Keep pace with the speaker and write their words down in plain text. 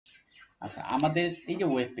আচ্ছা, আমাদের এই যে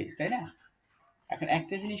ওয়েব পেজ, তাই না? এখন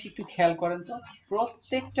একটা জিনিস একটু খেয়াল করেন তো,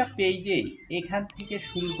 প্রত্যেকটা পেজেই এখান থেকে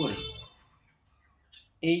শুরু করে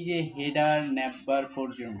এই যে হেডার ন্যাববার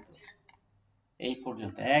পর্যন্ত, এই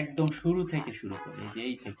পর্যন্ত একদম শুরু থেকে শুরু করে এই যে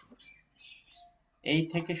এই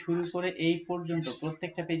থেকে শুরু করে এই পর্যন্ত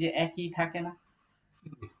প্রত্যেকটা পেজে একই থাকে না?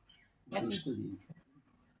 একই তো জিনিস।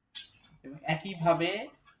 এবং একইভাবে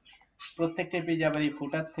প্রত্যেকটা পেজে আবার এই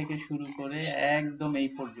ফুটার থেকে শুরু করে একদম এই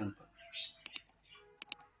পর্যন্ত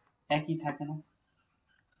একই থাকে না?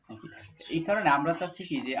 একই থাকে। এই কারণে আমরা চাচ্ছি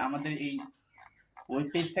কি যে আমাদের এই ওয়েব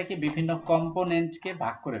পেজটাকে বিভিন্ন কম্পোনেন্টকে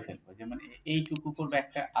ভাগ করে ফেলবো। যেমন এইটুকু করবো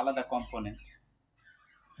একটা আলাদা কম্পোনেন্ট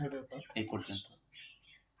এই পর্যন্ত,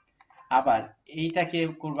 আবার এইটাকে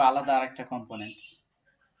করবো আলাদা আরেকটা কম্পোনেন্ট,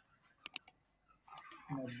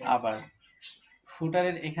 আবার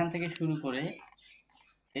ফুটারের এখান থেকে শুরু করে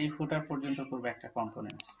এই ফুটার পর্যন্ত করবো একটা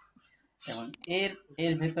কম্পোনেন্ট, এবং এর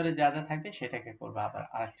এর ভেতরে যা যা থাকবে সেটাকে করবো আবার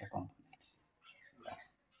আরেকটা কম্পোনেন্ট।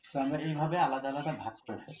 তো আমরা এইভাবে আলাদা আলাদা ভাগ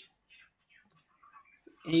করে ফেলবো।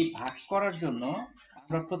 এই ভাগ করার জন্য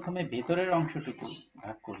আমরা প্রথমে ভেতরের অংশটুকু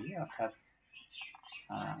ভাগ করি, অর্থাৎ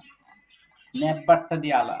ন্যাপবারটা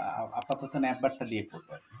দিয়ে আপাতত ন্যাপবারটা দিয়ে করবো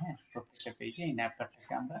আর কি। হ্যাঁ, প্রত্যেকটা পেজে এই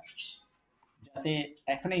ন্যাপবারটাকে আমরা, যাতে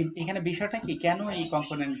এখন এখানে বিষয়টা কি, কেন এই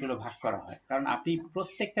কম্পোনেন্ট গুলো ভাগ করা হয়, কারণ আপনি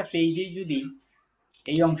প্রত্যেকটা পেজেই যদি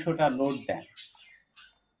এই অংশটা লোড দেন,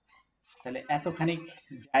 তাহলে এতখানি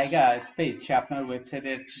জায়গা স্পেস সে আপনার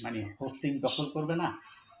ওয়েবসাইটের মানে হোস্টিং দখল করবে না।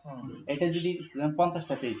 এটা যদি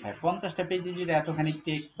 50টা পেজ হয়, 50টা পেজে যদি এতখানি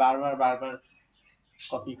টেক্সট বারবার বারবার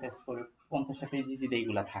কপি পেস্ট করে 50টা পেজে যদি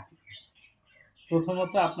এইগুলা থাকে,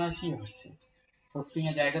 প্রথমত আপনার কি হচ্ছে, হোস্টিং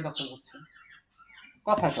এর জায়গা দখল হচ্ছে।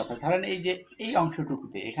 কথার কথা ধরেন এই যে এই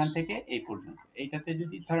অংশটুকুতে এখান থেকে এই পর্যন্ত এইটাতে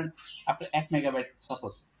যদি ধরেন আপনার 1 মেগাবাইট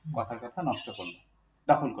সাপোজ কথার কথা নষ্ট করলো,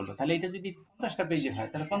 দখল করলো, তাহলে এটা যদি 50টা পেজে হয়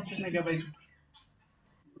তাহলে 50 মেগাবাইট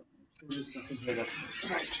হয়ে যাচ্ছে।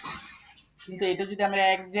 কিন্তু এটা যদি আমরা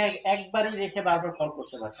একবারই রেখে বারবার কল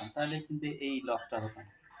করতে পারতাম তাহলে কিন্তু এই লসটা হতো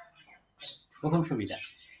না। প্রথম সুবিধা।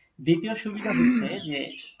 দ্বিতীয় সুবিধা হচ্ছে যে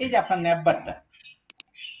এই যে আপনার ন্যাপবারটা,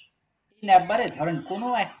 এই ন্যাপবারে ধরেন কোনো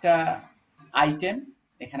একটা আইটেম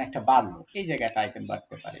এখানে একটা বাড়লো, এই জায়গায় একটা আইটেম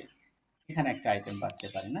বাড়তে পারে, এখানে একটা আইটেম বাড়তে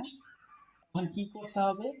পারে না, তখন কি করতে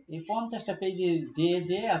হবে, এই 50টা পেজে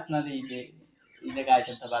যে আপনার এই যে এই জায়গায়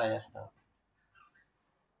আইটেমটা বাড়ায় আসতে হবে।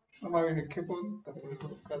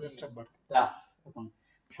 তখন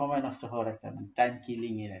সময় নষ্ট হওয়ার একটা টাইম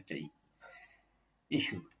কিলিং এর একটা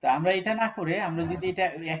ইস্যু। তা আমরা এটা না করে আমরা যদি এটা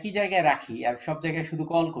একই জায়গায় রাখি আর সব জায়গায় শুধু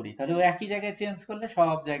কল করি, তাহলে ওই একই জায়গায় চেঞ্জ করলে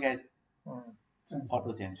সব জায়গায়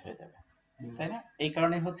অটো চেঞ্জ হয়ে যাবে, তাই না? এই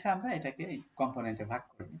কারণে হচ্ছে আমরা এটাকে কম্পোনেন্টে ভাগ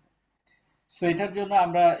করে নিই। সো এটার জন্য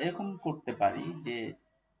আমরা এরকম করতে পারি যে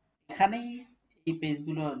এখানেই এই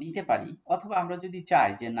পেজগুলো নিতে পারি, অথবা আমরা যদি চাই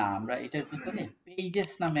যে না আমরা এটার ভিতরে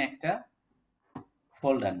পেজেস নামে একটা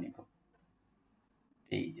ফোল্ডার নেব,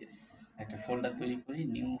 পেজেস একটা ফোল্ডার তৈরি করি,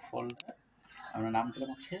 নিউ ফোল্ডার, আমরা নাম দিলাম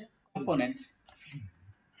হচ্ছে কম্পোনেন্ট,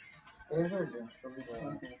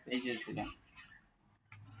 পেজেস দিলাম,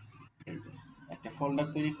 পেজেস একটা ফোল্ডার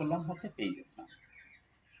তৈরি করলাম হচ্ছে পেজেস নাম।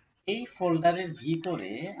 এই ফোল্ডারের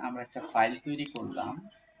ভিতরে আমরা একটা ফাইল তৈরি করলাম,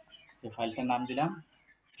 এই ফাইলটার নাম দিলাম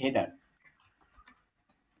হেডার।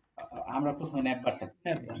 আমরা প্রথমে ন্যাপবারটা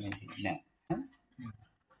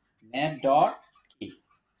ন্যাপ ডট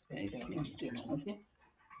ওকে।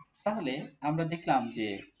 তাহলে আমরা দেখলাম যে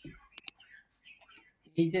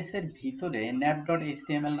পেজেস এর ভিতরে ন্যাপ ডট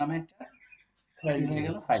এইচটিএমএল নামে একটা ফাইল হয়ে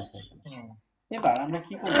গেল, ফাইল হয়ে গেল। এবার আমরা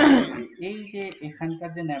কি করব, এই যে এখানকার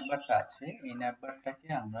যে ন্যাপবারটা আছে এই ন্যাপবারটাকে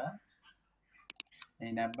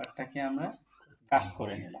আমরা কাট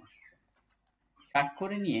করে নিলাম, কাট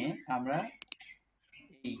করে নিয়ে আমরা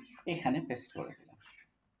এখানে পেস্ট করে দিলাম।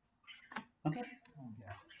 ওকে,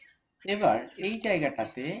 এবার এই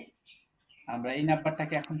জায়গাটাতে আমরা এই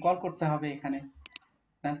ন্যাপবারটাকে এখন কল করতে হবে এখানে,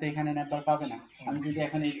 নাহলে তো এখানে ন্যাপবার পাবে না। আমি যদি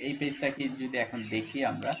এখন এই পেজটাকে যদি এখন দেখি,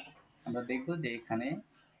 আমরা দেখবো যে এখানে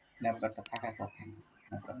ন্যাপবারটা থাকার কথা না,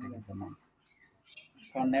 ন্যাপবারটা কিন্তু নাই,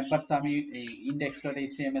 কারণ ন্যাপবার তো আমি এই ইন্ডেক্স ডট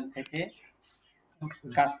এইচটিএমএল থেকে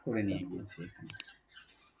কাট করে নিয়ে গিয়েছি এখানে।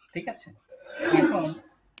 ঠিক আছে, এখন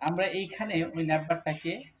আমরা এইখানে ওই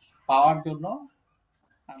ন্যাপবারটাকে পাওয়ার জন্য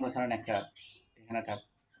আমরা ধরেন এখানে একটা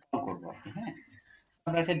কল করবো আর কি। হ্যাঁ,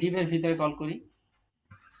 আমরা একটা ডিবের ভিতরে কল করি,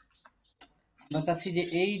 আমরা চাচ্ছি যে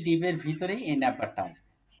এই ডিবের ভিতরেই এই ন্যাপবারটা আসবে।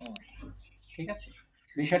 ঠিক আছে,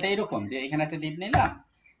 বিষয়টা এরকম যে এখানে একটা ডিব নিলাম,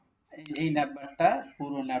 এই ন্যাপবারটা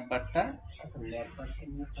পুরো ন্যাপবারটা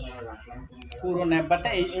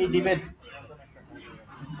এই ডিবের,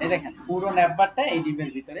 এই দেখেন পুরো ন্যাপবারটা এই ডিবের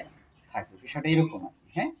ভিতরে থাকবে, বিষয়টা এরকম আর কি।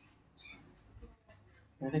 হ্যাঁ,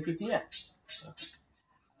 এটা কি ক্লিয়ার?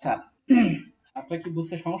 আচ্ছা, আপনার কি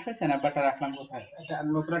বুঝতে সমস্যা হয়েছে? নাম্বারটা রাখলাম কোথায়? এটা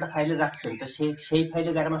নতুন একটা ফাইলে রাখছেন, তো সেই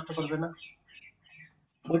ফাইলে জায়গা নষ্ট করবে না?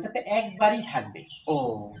 ওইটাতে একবারই থাকবে। ও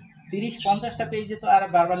 30-50টা পেজে তো আর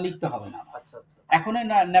বারবার লিখতে হবে না আমার। আচ্ছা আচ্ছা এখন ওই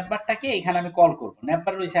নাম্বারটাকে এখানে আমি কল করব।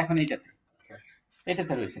 নাম্বার রয়েছে এখন এইটাতে।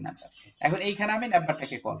 এটাতে রয়েছে নাম্বার। এখন এইখানে আমি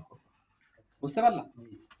নাম্বারটাকে কল করব। বুঝতে পারলাম?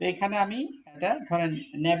 তো এখানে আমি একটা ধরেন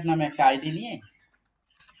ন্যাব নামে একটা আইডি নিয়ে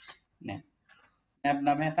ন্যাব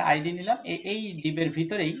নামে একটা আইডি নিলাম। এই ডিবের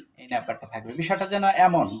ভিতরেই এই নাম্বারটা থাকবে। বিষয়টা যেন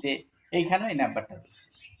এমন যে এইখানেও এই নাম্বারটা রয়েছে।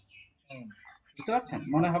 বুঝতে পারছেন?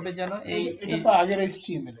 মনে হবে যেন এটা তো আগের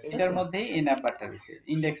HTML এটার মধ্যেই এই নাম্বারটা রয়েছে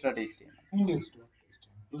index.html। ইন্ডেক্স।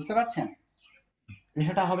 বুঝতে পারছেন?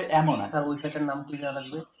 বিষয়টা হবে এমন আর স্যার ওয়েবসাইটের নাম কি দেওয়া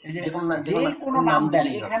লাগবে? এই যে যে কোনো নাম দেন,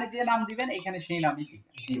 দিলেই হবে। এখানে যে নাম দিবেন এখানে সেই নামই দিবেন।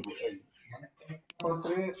 দিব এই মানে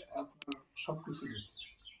পত্রে আপনার সবকিছু দিচ্ছে,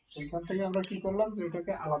 সেইখান থেকে আমরা কি করলাম যে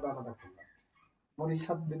ওটাকে আলাদা আলাদা করলাম। মরিচ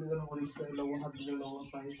হাত দিলে যেন মরিচ পাই, লবণ হাত দিলে লবণ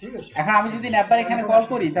পাই, ঠিক আছে? এখন আমি যদি নাম্বার এখানে কল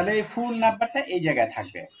করি তাহলে এই ফুল নাম্বারটা এই জায়গায়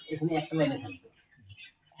থাকবে। এখানে একটা লাইনে থাকবে।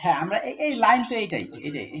 হ্যাঁ, আমরা এই লাইন তো এইটাই,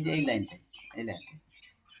 এই যে এই লাইনটাই,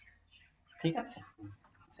 ঠিক আছে?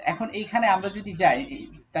 এখন এইখানে আমরা যদি যাই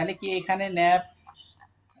তাহলে কি এখানে ন্যাপ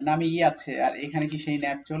নামে আছে আর এখানে কি সেই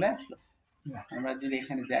ন্যাপ চলে আসলো? আমরা যদি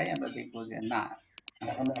এখানে যাই আমরা দেখবো যে না,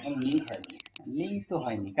 এখন লিংক হয়নি। লিঙ্ক তো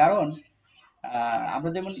হয়নি, কারণ আমরা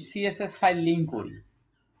যেমন সিএসএস ফাইল লিঙ্ক করি,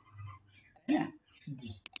 হ্যাঁ,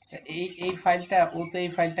 এই ফাইলটা ও তো এই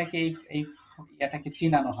ফাইলটাকে এই এটাকে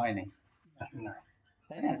চিনানো হয় নাই, তাই না?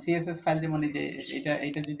 সিএসএস ফাইল যেমন এই যে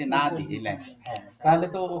এটা যদি না দিই এই লাইন, তাহলে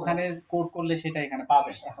তো ওখানে কোড করলে সেটা এখানে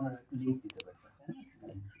পাবে। এখন লিংক দিতে পারবে।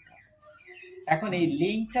 এখন এই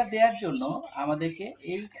লিঙ্কটা দেওয়ার জন্য আমাদেরকে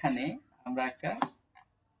এইখানে আমরা একটা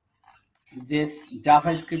যে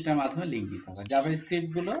জাভা স্ক্রিপ্টের মাধ্যমে লিঙ্ক দিতে হবে। জাভা স্ক্রিপ্ট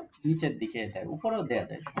গুলো নিচের দিকে দেয়, উপরেও দেওয়া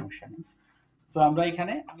যায়, সমস্যা নেই। সো আমরা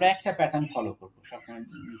এখানে একটা প্যাটার্ন ফলো করব, সবসময়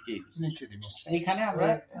নিচে দিব। এইখানে আমরা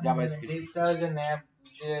জাভা স্ক্রিপ্ট যে ন্যাপ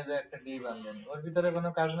যে একটা ডি বানলেন, ওর ভিতরে কোনো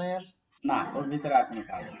কাজ নাই আর? না, ওর ভিতরে আর কোনো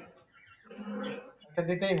কাজ নেই, এটা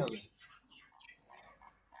দিতেই হবে।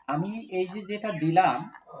 আমি এই যে যেটা দিলাম,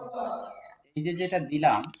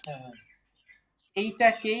 হ্যাঁ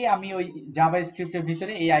এইটাকেই আমি ওই জাভা স্ক্রিপ্টের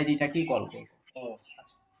ভিতরে এই আইডিটাকেই কল করব।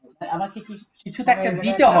 আমাকে কিছু তো একটা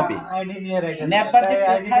দিতে হবে। আইডি নিয়ে রেখে নাম্বার তাই যে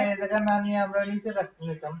আইডি কোথায়, নিয়ে জায়গা না নিয়ে আমরা নিচে রাখতে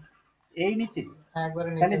নিতাম। এই নিচে। হ্যাঁ একবারে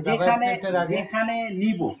তাহলে নিচে জাভাস্ক্রিপ্টের আগে যেখানে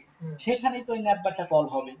নিব সেখানেই তো ওই নাম্বারটা কল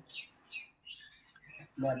হবে।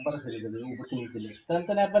 নাম্বার ফেলে দেবে উপর থেকে নিচে চলে আসবে। তাহলে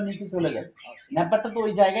তো নাম্বার নিচে চলে যাবে, নাম্বারটা তো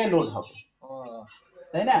ওই জায়গায় লোড হবে, ও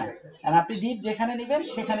তাই না? আর আপনি ডিপ যেখানে নেবেন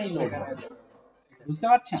সেখানেই লোড হবে। বুঝতে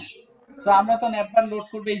পারছেন? সো আমরা তো নাম্বার লোড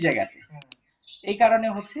করব এই জায়গাতে, এই কারণে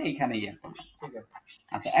হচ্ছে এইখানে ইয়ে করব। ঠিক আছে।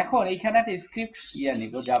 আচ্ছা, এখন এইখানে একটা স্ক্রিপ্ট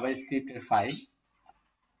নিব, জাভা স্ক্রিপ্টের ফাইল,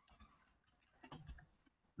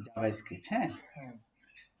 জাভা স্ক্রিপ্ট, হ্যাঁ,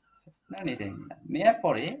 এটাই নিলাম। নেওয়ার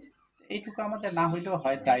পরে এইটুকু আমাদের না হইলেও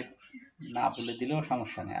হয়, টাইপ না বলে দিলেও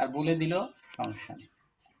সমস্যা নেই, আর বলে দিলেও সমস্যা নেই।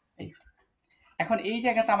 এই এখন এই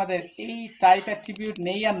জায়গাতে আমাদের এই টাইপ অ্যাট্রিবিউট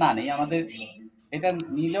নেই আর না নেই, আমাদের এটা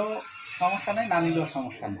নিলেও সমস্যা নেই, না নিলেও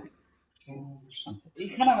সমস্যা নেই। আচ্ছা,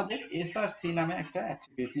 এইখানে আমাদের এসআরসি নামে একটা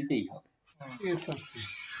অ্যাট্রিবিউট নিতেই হবে।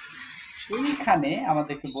 এইখানে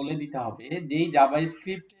আমাদেরকে বলে দিতে হবে যেই জাভা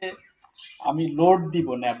স্ক্রিপ্টে আমি লোড দিব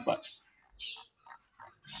নাম্বার,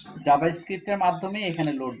 জাভা স্ক্রিপ্টের মাধ্যমে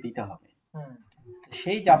এখানে লোড দিতে হবে,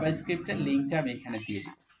 সেই জাভা স্ক্রিপ্টের লিঙ্কটা আমি এখানে দিয়ে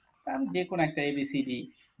দিব। আমি যে কোনো একটা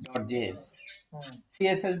abcd.js,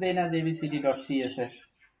 সিএসএস দেই না, যে abcd.css,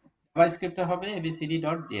 জাভা স্ক্রিপ্টে হবে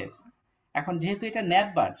abcd.js। এখন যেহেতু এটা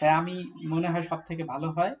ন্যাববার, তাই আমি মনে হয় সব থেকে ভালো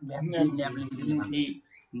হয়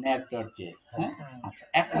nav.js। হ্যাঁ, আচ্ছা,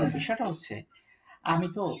 এখন বিষয়টা হচ্ছে আমি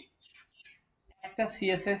তো একটা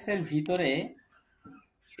সিএসএস এর ভিতরে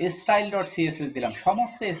style.css দিলাম,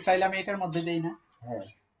 সমস্ত স্টাইল আমি এটার মধ্যে দেই না। হ্যাঁ,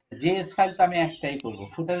 জেএস ফাইল তো আমি একটাই করব,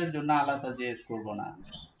 ফুটারের জন্য আলাদা জেএস করব না,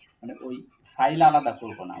 মানে ওই ফাইল আলাদা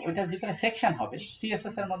করব না, ওইটার ভিতরে সেকশন হবে।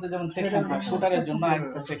 সিএসএস এর মধ্যে যেমন সেকশন হয়, ফুটারের জন্য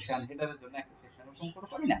একটা সেকশন, হেডারের জন্য একটা সেকশন, এরকম করে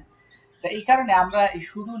করি না? তো এই কারণে আমরা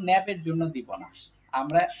শুধু ন্যাপের জন্য দিব না,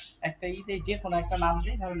 আমরা একটা যে কোনো একটা নাম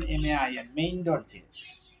দিই, ধরুন main main.js,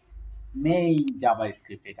 main Java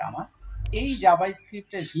script. এটা আমার এই জাভা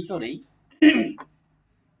স্ক্রিপ্টের ভিতরেই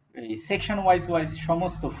এই সেকশন ওয়াইজ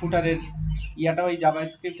সমস্ত ফুটারের ইয়াটা ওই জাভা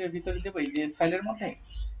স্ক্রিপ্টের ভিতরে দেবো, এই জেএস ফাইলের মধ্যে।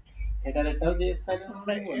 হেডারটাও জেএস ফাইলের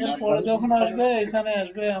মধ্যে। এরপরে যখন আসবে এখানে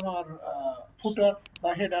আসবে আমার ফুটার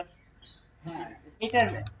বা হেডার। হ্যাঁ, এটার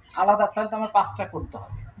আলাদা, তাহলে তো আমার 5টা করতে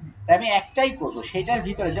হবে, তাই আমি একটাই করব, সেটার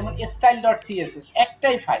ভিতরে যেমন style.css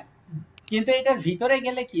একটাই ফাইল, কিন্তু এটার ভিতরে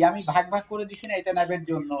গেলে কি আমি ভাগ ভাগ করে দিছি না, এটা ন্যাবের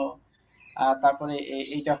জন্য, তারপরে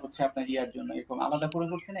এইটা হচ্ছে আপনার ইয়ার জন্য, এরকম আলাদা করে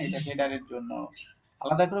করছি না, এটা হেডারের জন্য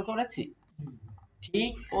আলাদা করে করেছি।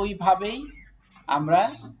 ঠিক ওইভাবেই আমরা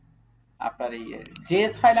আপনার এই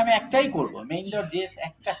জেএস ফাইল আমি একটাই করব, মেইন ডট জেএস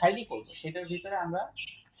একটা ফাইলই করব, সেটার ভিতরে আমরা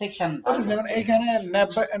সেকশন যেমন এইখানে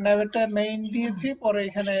ন্যাভেটা মেইন দিয়েছি, পরে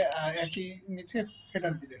এখানে একই নিচে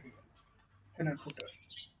হেডার দিলে হয়ে গেল, হেডার ফুটার।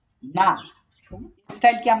 না,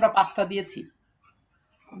 স্টাইল কি আমরা 5টা দিয়েছি?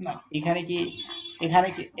 না, এখানে কি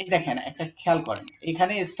এই দেখেন একটা খেয়াল করেন,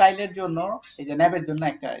 এখানে স্টাইলের জন্য এই যে ন্যাবের জন্য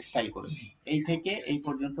একটা স্টাইল করেছি, এই থেকে এই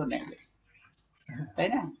পর্যন্ত ন্যাবের, তাই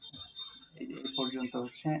না? এই যে এই পর্যন্ত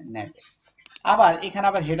হচ্ছে ন্যাবের, আবার এখানে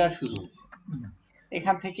আবার হেডার শুরু হয়েছে,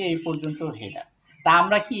 এখান থেকে এই পর্যন্ত হেডার। তা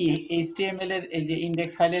আমরা কি এইচটিএমএল এর এই যে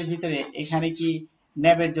ইন্ডেক্স ফাইলের ভিতরে এখানে কি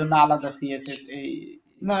ন্যাবের জন্য আলাদা সিএসএস, এই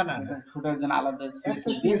না, না, না, ফুটার জন্য আলাদা একটা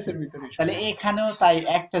সিএসএস সিএস এর ভিতরে। তাহলে এখানেও তাই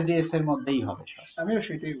একটা জেএস এর মধ্যেই হবে সব। আমিও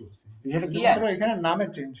সেটাই বলছি, বিষয়টা clear? শুধুমাত্র এখানে নামের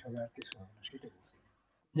চেঞ্জ হবে, আর কিছু হবে না, সেটাই বলছি।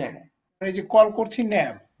 জায়গায় এই যে কল করছি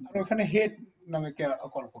ন্যাব, আর ওখানে হেড নামে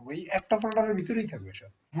কল করবো, এই একটা ফোল্ডারের ভিতরেই থাকবে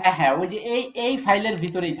সব। হ্যাঁ হ্যাঁ, ওই যে এই ফাইলের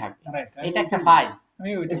ভিতরেই থাকবে। রাইট, এটা একটা ফাইল,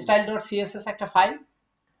 আমি ওইটাই style.css একটা ফাইল,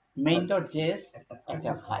 main.js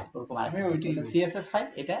একটা ফাইল, ওরকম আমি ওইটাই একটা বলছি। CSS ফাইল,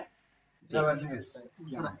 এটা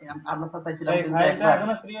আমরা স্যার চাইছিলাম এই কিন্তু ফাইলটা একবার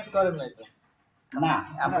এখনো ক্রিয়েট করেন নাই তো? না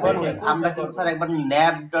আমরা কিন্তু স্যার একবার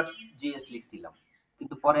nav.js লিখছিলাম,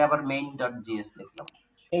 কিন্তু পরে আবার main.js লিখলাম।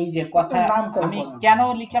 এই যে কথা নাম করবো আমি না। কেন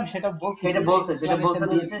লিখলাম সেটা বলছি, সেটা বলছেন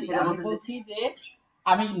দিয়েছি। সেটা আমি বলছেন বলছি যে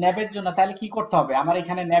আমি ন্যাবের জন্য তাহলে কি করতে হবে, আমার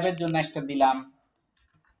এখানে ন্যাবের জন্য একটা দিলাম,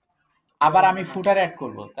 আবার আমি ফুটার অ্যাড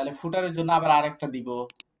করব, তাহলে ফুটারের জন্য আবার আরেকটা দিব।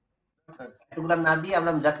 এগুলো না দিয়ে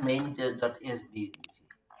আমরা জাস্ট main.s দিয়ে দিয়েছি।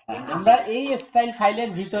 আমরা এই স্টাইল ফাইলের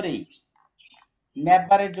ভিতরেই ন্যাব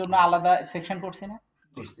বারের জন্য আলাদা সেকশন করছি না,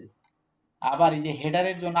 আবার এই যে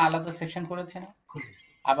হেডারের জন্য আলাদা সেকশন করেছি না,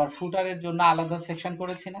 আবার ফুটারের জন্য আলাদা সেকশন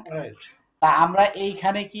করেছি না। রাইট। তা আমরা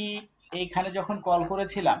এইখানে যখন কল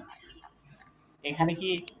করেছিলাম, এখানে কি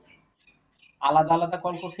আলাদা আলাদা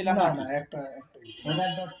কল করছিলাম না, নাকি? না, একটাই।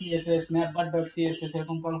 header.css snapbar.css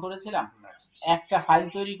এরকম কল করেছিলাম, একটা ফাইল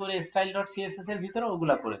তৈরি করে style.css এর ভিতরে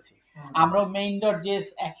ওগুলা করেছি। আমরা main.js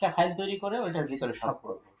একটা ফাইল তৈরি করে ওইটার ভিতরে সব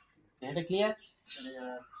করব। এটা ক্লিয়ার?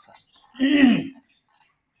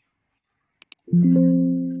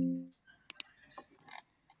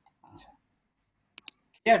 আচ্ছা,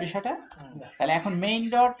 ক্লিয়ার বিষয়টা? তাহলে এখন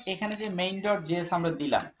এখানে যে main.js আমরা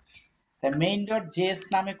দিলাম, তাই main.js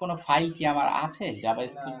নামে কোনো ফাইল কি আমার আছে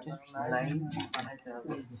জাভাস্ক্রিপ্টে?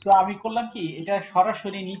 সো আমি করলাম কি, এটা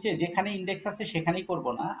সরাসরি নিচে যেখানে ইন্ডেক্স আছে সেখানেই করব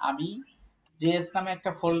না, আমি জেএস নামে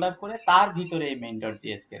একটা ফোল্ডার করে তার ভিতরে এই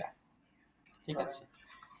main.js কে রাখি। ঠিক আছে,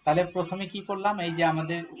 তাহলে প্রথমে কি করলাম, এই যে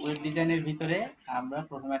আমাদের ওয়েব ডিজাইনের ভিতরে আমরা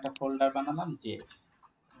প্রথমে একটা ফোল্ডার বানালাম জেএস,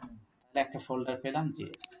 তাহলে একটা ফোল্ডার পেলাম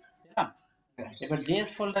জেএস, পেলাম। এবার জেএস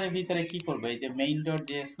ফোল্ডারের ভিতরে কি করব, এই যে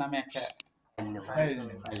main.js নামে একটা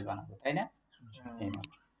ফাইল বানাবো, তাই না? এই নাও।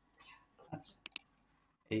 আচ্ছা,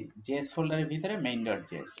 এই জেএস ফোল্ডারের ভিতরে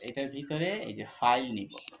main.js, এটার ভিতরে এই যে ফাইল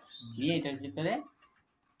নিব, নিয়ে এটার ভিতরে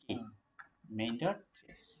কি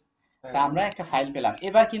main.js, তা আমরা একটা ফাইল পেলাম।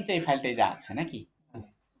 এবার কিন্তু এই ফাইলটাই যা আছে নাকি,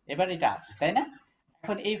 এবার এটা আছে, তাই না?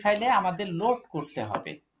 এখন এই ফাইলে আমাদের লোড করতে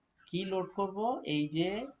হবে, কি লোড করব, এই যে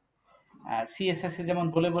সিএসএস এ যেমন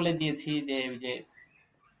বলে দিয়েছি যে ওই যে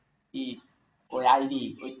ওই আইডি,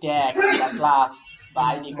 ওই ট্যাগ বা ক্লাস বা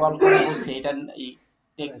আইডি কল করে বলছে এটা এই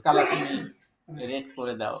টেক্সট কালার তুমি রেড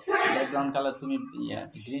করে দাও, ব্যাকগ্রাউন্ড কালার তুমি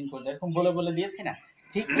গ্রিন করে দাও, এরকম বলে দিয়েছি না,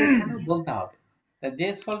 ঠিক এরকম বলতে হবে।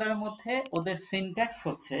 জেএস ফোল্ডারের মধ্যে ওদের সিনট্যাক্স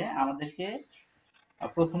হচ্ছে আমাদেরকে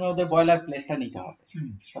প্রথমে ওদের বয়লার প্লেটটা নিতে হবে।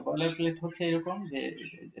 বয়লার প্লেট হচ্ছে এরকম যে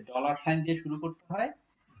 $সাইন দিয়ে শুরু করতে হয়,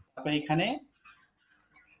 তারপরে এখানে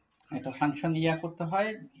একটা ফাংশন করতে হয়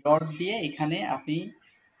ডট দিয়ে, এখানে আপনি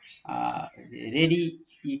রেডি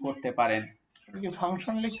করতে পারেন,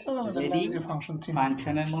 ফাংশন লিখতে হবে আমাদের, রেডি যে ফাংশন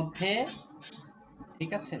ফাংশনের মধ্যে,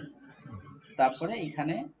 ঠিক আছে। তারপরে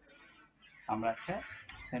এখানে আমরা একটা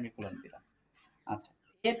সেমিকোলন দিলাম। আচ্ছা,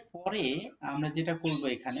 এরপরে আমরা যেটা করব,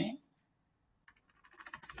 এখানে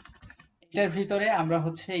এটার ভিতরে আমরা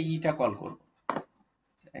হচ্ছে ইটা কল করব।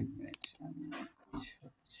 এক মিনিট, আমি হচ্ছে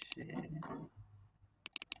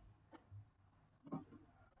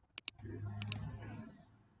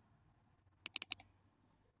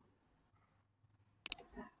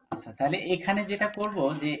আচ্ছা, তাহলে এখানে যেটা করব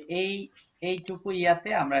যে এইটুকু ইয়াতে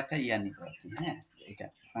আমরা একটা নিব আর কি, হ্যাঁ, এটা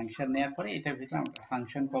ফাংশন নেওয়ার পরে এটার ভিতরে আমরা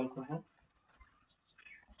ফাংশন কল করব,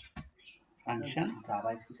 ফাংশন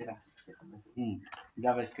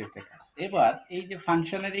জাভাস্ক্রিপ্টের কাজ। এবার এই যে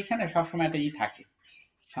ফাংশনের এখানে সবসময় একটা থাকে,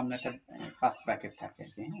 সামনে একটা ফার্স্ট ব্র্যাকেট থাকে,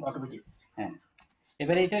 অটোমেটিক। হ্যাঁ,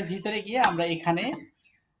 এবার এটার ভিতরে গিয়ে আমরা এখানে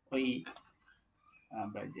ওই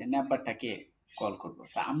আমরা যে নাম্বারটাকে কল করব।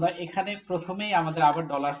 তা আমরা এখানে প্রথমেই আমাদের আবার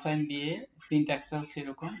 $সাইন দিয়ে সিনট্যাক্স হচ্ছে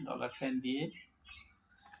এরকম, $সাইন দিয়ে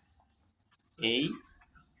এই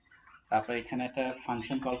তারপর এখানে একটা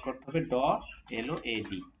ফাংশন কল করতে হবে ডট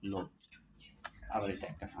LOAD লোড, আবার এটা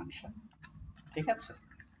একটা ফাংশন, ঠিক আছে।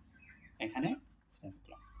 এখানে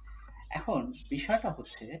এখন বিষয়টা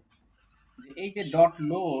হচ্ছে যে এই যে ডট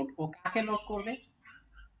লোড ও কাকে লোড করবে,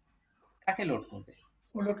 কাকে লোড করবে,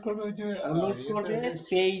 লোড করবে ওই যে লোড করবে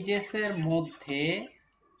পেজেসের মধ্যে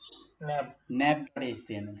ন্যাব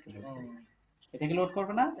nav.html কে লোড করবে, এটাকে লোড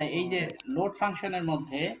করবে না। তাই এই যে লোড ফাংশনের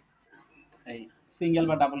মধ্যে এই সিঙ্গেল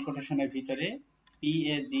বা ডাবল কোটেশনের ভিতরে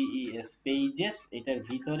PAGES পেজেস, এটার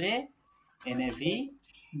ভিতরে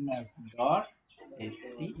nav.html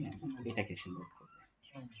এটাকে সে লোড করবে।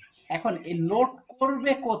 এখন এই লোড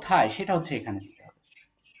করবে কোথায় সেটা হচ্ছে এখানে দিতে হবে,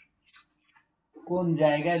 কোন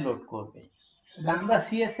জায়গায় লোড করবে। আমরা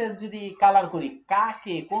সিএসএস যদি কালার করি,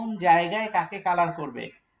 কাকে কোন জায়গায় কাকে কালার করবে,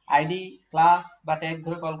 আইডি ক্লাস বা ট্যাগ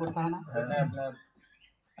ধরে কল করতে হয় না। ন্যাব ন্যাব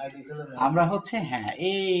আইডি ছিল ন্যাব। আমরা হচ্ছে হ্যাঁ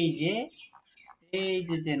এই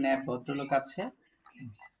যে ন্যাব ভদ্রলোক আছে,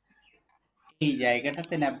 এই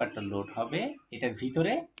জায়গাটাতে ন্যাববারটা লোড হবে এটার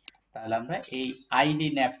ভিতরে। তাহলে আমরা এই আইডি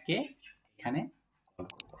ন্যাবকে এখানে কল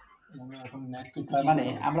করব। এখন মানে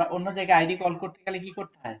আমরা অন্য জায়গায় আইডি কল করতে গেলে কি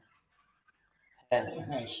করতে হয়,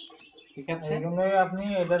 হ্যাশ ঠিক আছে এই জন্যই আপনি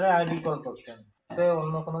এটারে আইডি কল করছেন, যাতে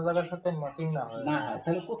অন্য কোনো জায়গার সাথে ম্যাচিং না হয়। না হয়,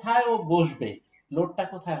 তাহলে কোথায় ও বসবে, লোডটা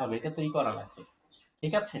কোথায় হবে, এটা তৈরি করা লাগবে,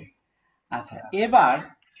 ঠিক আছে। আচ্ছা এবার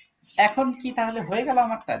এখন কি তাহলে হয়ে গেল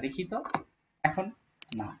আমারটা, দেখি তো। এখন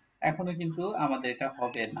না, এখনো কিন্তু আমাদের এটা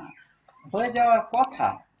হবে না, হয়ে যাওয়ার কথা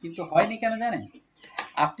কিন্তু হয়নি কেন জানেন।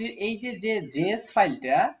 আপনি এই যে জেএস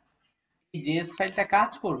ফাইলটা, এই জেএস ফাইলটা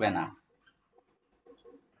কাজ করবে না।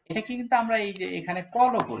 এটা কি কিন্তু আমরা এই যে এখানে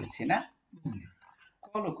কলও করেছি না,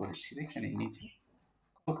 কলও করেছি, দেখছেন এই নিচে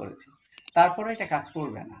কল করেছি, তারপরে এটা কাজ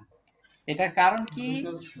করবে না। এটার কারণ কি,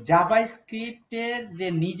 জাভাস্ক্রিপ্টের যে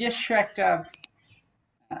নিজস্ব একটা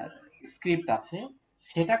স্ক্রিপ্ট আছে,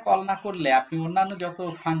 সেটা কল না করলে আপনি অন্যান্য যত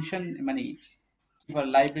ফাংশন মানে কি বলে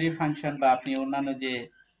লাইব্রেরি ফাংশন বা আপনি অন্যান্য যে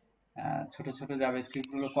ছোট ছোট জাভাস্ক্রিপ্ট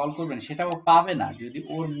গুলো কল করবেন সেটাও পাবে না, যদি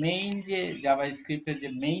ওর মেইন যে জাভাস্ক্রিপ্টের যে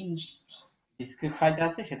মেইন স্ক্রিপ্ট ফাইলটা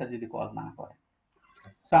আছে সেটা যদি কল না করে।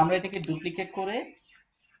 সো আমরা এটাকে ডুপ্লিকেট করে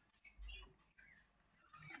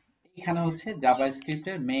এখানে হচ্ছে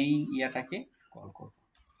জাভাস্ক্রিপ্টের মেইন ইয়াটাকে কল করব,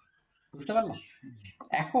 বুঝতে পারলাম।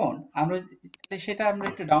 এখন আমরা সেটা আমরা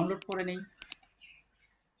একটু ডাউনলোড করে নেই।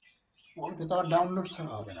 ওইটা তো আর ডাউনলোড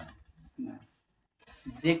ছাড়া হবে না।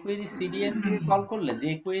 jQuery CDN দিয়ে কল করলে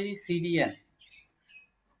jQuery CDN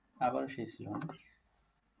আবার সেই ছিল না।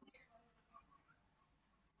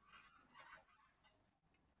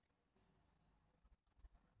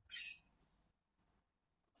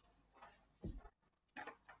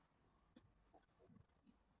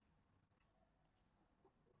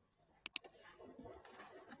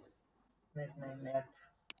 নেট নাই, নেট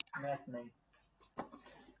নেট নাই।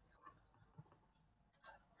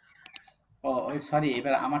 ও ওই সরি,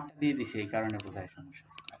 এবার আমারটা দিয়ে দিছি এই কারণে বোধহয় সমস্যা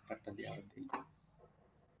হচ্ছে, আপনারটা দিয়ে আবার দিই,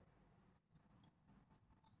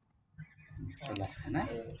 চলে আসছে না।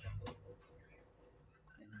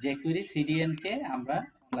 jQuery CDN কে আমরা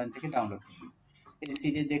অনলাইন থেকে ডাউনলোড করি,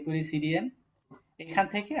 এই jQuery CDN এখান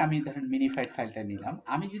থেকে আমি ধরেন মিনিফাইড ফাইলটা নিলাম।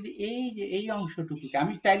 আমি যদি এই যে এই অংশটুকুকে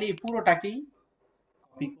আমি চাইলে এই পুরোটাকেই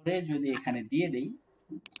কপি করে যদি এখানে দিয়ে দেই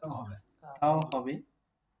তাও হবে, তাও হবে।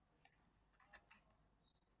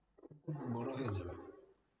 খুব বড় হয়ে যাবে।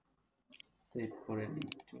 সেভ করে নিই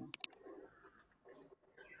একটু।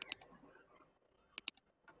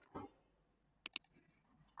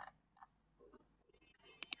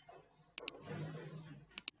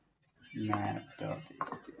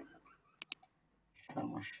 map.html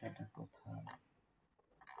সমস্যাটা কোথায়,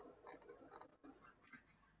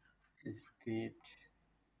 স্ক্রিপ্ট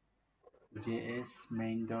js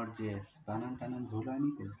main.js বানান টানান ভুল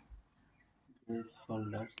হয়নি তো, js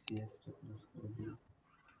ফোল্ডার cs ক্লোজ করে দিই,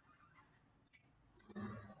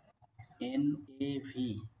 NAV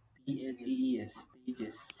pages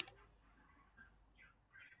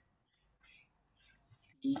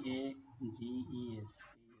PAGES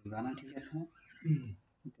বানান ঠিক আছে না,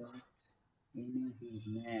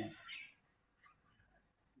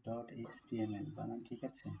 nav.html বানান ঠিক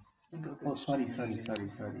আছে। ও সরি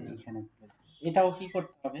এখানে এটাও কি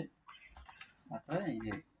করতে হবে, আপনারা এই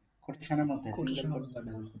যে কোটেশনের মধ্যে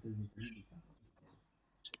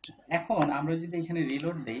এখন আমরা যদি এখানে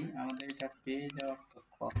রিলোড দেই আমাদের এটা পেয়ে যাওয়ার তো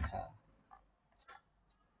কথা।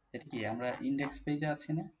 এটা কি আমরা ইন্ডেক্স পেজে আছি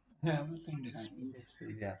না, হ্যাঁ আমরা তো ইন্ডেক্স ইন্ডেক্স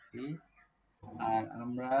পেজে আছি, আর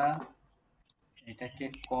আমরা এটাকে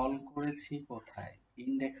কল করেছি কোথায়,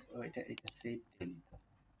 ইন্ডেক্স, এটা সেভ দিয়ে নিতে,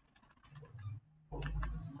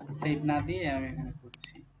 সেভ না দিয়ে আমি এখানে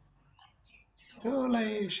করছি চলে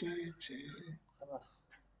এসেছে,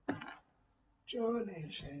 চলে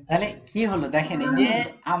এসেছে। তাহলে কি হলো দেখেন, এই যে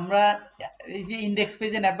আমরা এই যে ইন্ডেক্স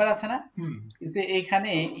পেজে ন্যাপবার আছে না, হুম, কিন্তু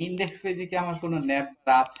এইখানে ইন্ডেক্স পেজে কি আমার কোনো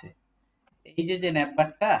ন্যাপবার আছে? এই যে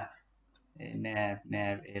ন্যাপবারটা, ন্যাপ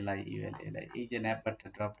ন্যাপ এল আই এই যে ন্যাপবারটা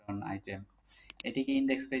ড্রপ ডাউন আইটেম, এটি কি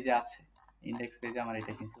ইন্ডেক্স পেজে আছে? ইন্ডেক্স পেজে আমার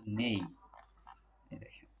এটা কিন্তু নেই। এই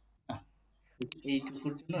দেখেন, শুধু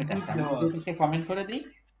এইটুকুর জন্য এটা আছে। আমি দেওয়া যদি আছে। এটাকে কমেন্ট করে দিই,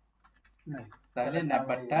 নাই। তাহলে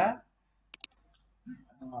ন্যাপবারটা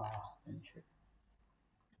আহ,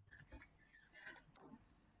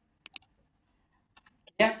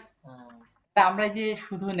 clear? হুম। তা আমরা এই যে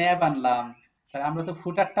শুধু ন্যাব আনলাম, তাহলে আমরা তো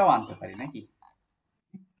ফুটারটাও আনতে পারি নাকি?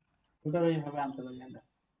 ফুটার এইভাবে আনতে পারি আমরা।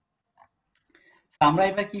 আমরা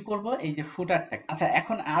এবার কি করব, এই যে ফুটারটা, আচ্ছা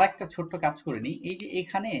এখন আর একটা ছোট্ট কাজ করে নিই। এই যে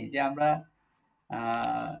এখানে যে আমরা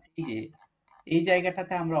এই যে এই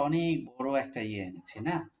জায়গাটাতে আমরা অনেক বড় একটা ইয়ে এনেছি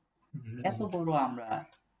না, এত বড় আমরা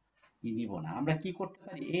নিব না। আমরা কি করতে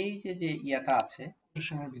পারি, এই যে ইয়াটা আছে,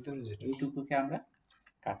 সময়ের ভিতরে যেটা এইটুকুকে আমরা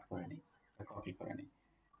কাট করে নিই, কপি করে নিই।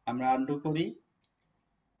 আমরা আনডু করি,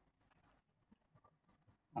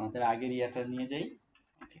 আমাদের আগের ইয়াটা নিয়ে যাই।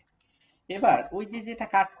 ওকে, এবার ওই যে যেটা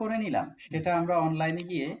কাট করে নিলাম, সেটা আমরা অনলাইনে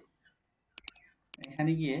গিয়ে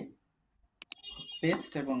এখানে গিয়ে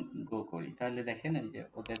পেস্ট এবং গো করি, তাহলে দেখেন এই যে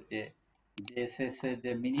ওদের যে জেএসএস এর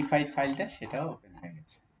যে মিনিফাইড ফাইলটা সেটাও ওপেন হয়ে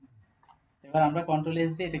গেছে। এবার আমরা কন্ট্রোল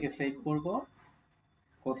এস দিয়ে এটাকে সেভ করব।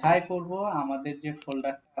 কোথায় করব, আমাদের যে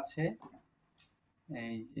ফোল্ডারটা আছে,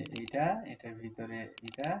 এই যে এটার ভিতরে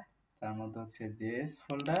এটা, তার মধ্যে হচ্ছে জেএস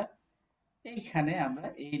ফোল্ডার, এইখানে আমরা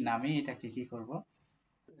এই নামে এটাকে কি করব,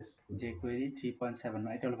 jQuery 3.7,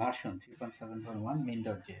 এটা হলো ভার্সন 3.7.1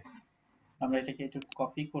 main.js। আমরা এটাকে একটু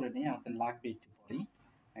কপি করে নিই, আমাদের লাগবে একটু পরেই,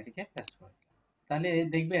 এটাকে পেস্ট করে দিলাম। তাহলে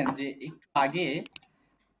দেখবেন যে একটু আগে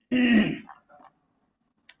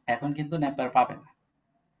এখন কিন্তু ন্যাপবার পাবে না।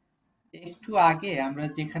 একটু আগে আমরা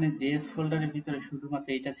যেখানে জেএস ফোল্ডারের ভিতরে শুধুমাত্র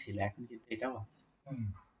এটা ছিল, এখন কিন্তু এটাও আছে।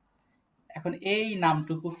 এখন এই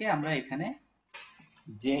নামটুকুকে আমরা এখানে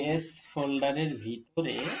জেএস ফোল্ডারের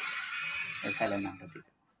ভিতরে এই ফাইলের নামটা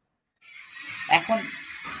দিতে। এখন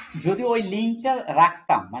যদি ওই লিঙ্কটা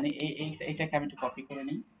রাখতাম, মানে এইটাকে আমি একটু কপি করে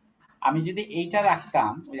নিই, আমি যদি এইটা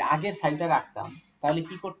রাখতাম, ওই আগের ফাইলটা রাখতাম, তাহলে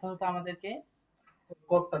কি করতে হতো আমাদেরকে,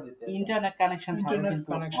 কোডটা দিতে হবে। ইন্টারনেট কানেকশন ছাড়া ইন্টারনেট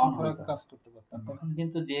কিন্তু কানেকশন অন ছাড়া হতো না। কাজ করতে পারতাম না। তখন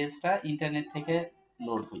কিন্তু জেএসটা ইন্টারনেট থেকে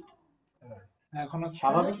লোড হইতো, এখন হচ্ছে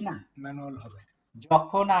স্বাভাবিক না? ম্যানুয়াল হবে।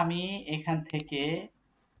 যখন আমি এখান থেকে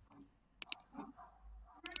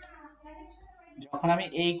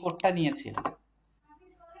এই কোডটা নিয়েছিলাম,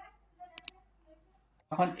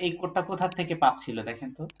 তখন এই কোডটা কোথা থেকে পাচ্ছিল দেখেন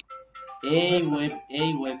তো, এই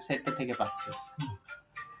ওয়েবসাইটটা থেকে পাচ্ছিল।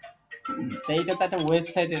 তো এইটা তো একটা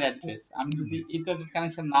ওয়েবসাইটের অ্যাড্রেস, আমি যদি ইন্টারনেট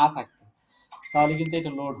কানেকশন না থাকতো তাহলে কিন্তু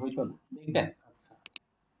এটা লোড হইতো না। দেখবেন,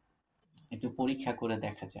 একটু পরীক্ষা করে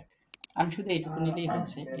দেখা যাক। আমি শুধু এইটুকু নিলেই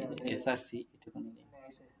হচ্ছে, এসআরসি এটুকু নিলেই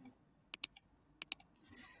হচ্ছে।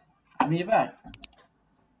 আমি এবার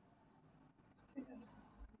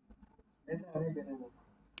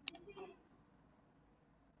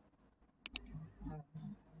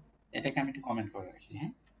এটাকে আমি একটু কমেন্ট করে রাখি।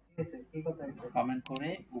 হ্যাঁ, কমেন্ট করে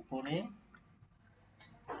উপরে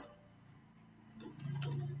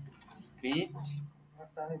স্ক্রিপ্ট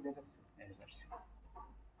এসআরসি,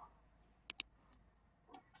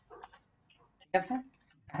 ঠিক আছে।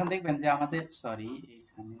 এখন দেখবেন যে আমাদের, সরি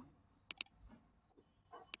এখানে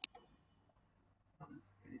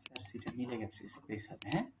এসআরসিটা মিলে গেছে, স্পেস হবে।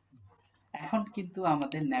 হ্যাঁ, এখন কিন্তু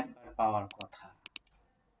আমাদের ন্যাপবার পাওয়ার কথা,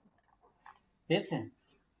 পেয়েছেন?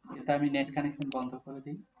 কিন্তু আমি নেট কানেকশন বন্ধ করে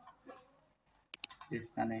দিই,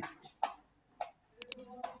 ডিসকানেক্ট,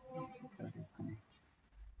 ডিসকানেক্ট,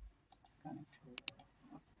 কানেক্ট।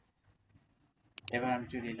 এবার আমি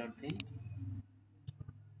একটু রিলোড দিই,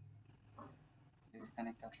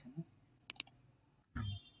 ডিসকানেক্ট আছে না,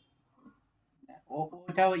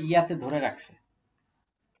 ওটাও ইয়াতে ধরে রাখছে,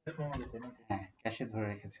 হ্যাঁ ক্যাশে ধরে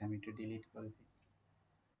রেখেছে। আমি একটু ডিলিট করে দিই,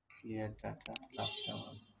 ক্লিয়ার ডাটা লাস্ট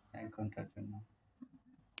আওয়ার 1 ঘন্টার জন্য।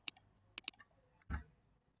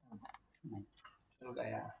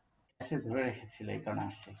 ক্যাশে ধরে রেখেছিল, এই কারণে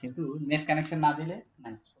আসছে, কিন্তু নেট কানেকশন না দিলে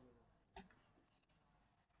নাই।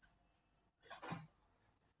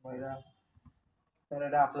 স্যার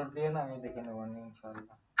এটা আপলোড দিয়ে না, আমি দেখে নেব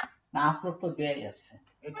ইনশাআল্লাহ। না, আপলোড তো দেয়াই আছে।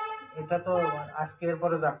 এটা তো আজকের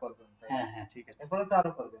পরে যা করবেন, হ্যাঁ হ্যাঁ ঠিক আছে। এরপরে তো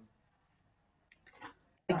আরো করবেন।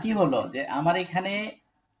 কি হলো যে আমার এখানে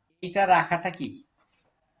এটা রাখাটা কি,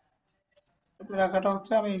 রাখাটা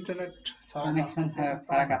হচ্ছে আমি ইন্টারনেট কানেকশন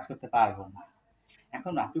ছাড়া কাজ করতে পারবো না।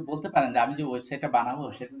 এখন আপনি বলতে পারেন যে আমি যে ওয়েবসাইটটা বানাবো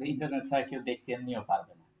সেটা ইন্টারনেট ছাড়া কেউ দেখতে এমনিও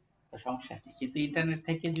পারবে না, তো সমস্যা কি? কিন্তু ইন্টারনেট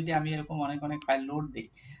থেকে যদি আমি এরকম অনেক অনেক ফাইল লোড দিই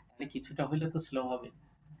তাহলে কিছুটা হইলে তো স্লো হবে।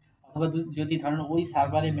 অথবা যদি ধরেন ওই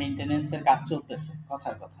সার্ভারে মেইনটেনেন্সের কাজ চলতেছে,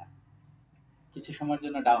 কথার কথা কিছু সময়ের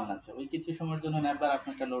জন্য ডাউন আছে, ওই কিছু সময়ের জন্য ন্যাপবার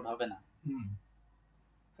আপনারটা লোড হবে না,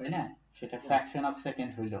 তাই না? সেটা ফ্র্যাকশন অফ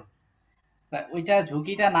সেকেন্ড হইলো। তা ওইটা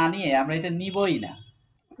ঝুঁকিটা না নিয়ে আমরা এটা নিবই না।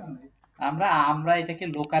 আমরা আমরা এটাকে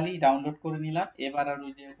লোকালি ডাউনলোড করে নিলাম। এবার আর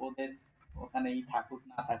ওই যে ওদের ওখানেই থাকুক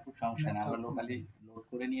না থাকুক সমস্যা নেই, আমরা লোকালি লোড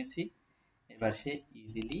করে নিয়েছি। এবার সে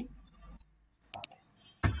ইজিলি পাবে।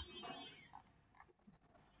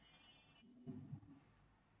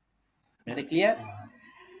 এটা ক্লিয়ার?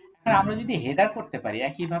 এখন আমরা যদি হেডার করতে পারি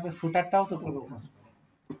একইভাবে ফুটারটাও তো করব।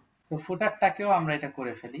 তো ফুটারটাকেও আমরা এটা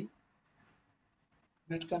করে ফেলি।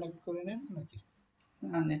 নেট কানেক্ট করে নেন নাকি?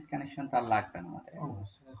 না, নেট কানেকশন তার লাগবে না আমাদের। ও,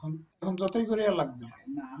 এখন এখন যতই করে আর লাগবে না।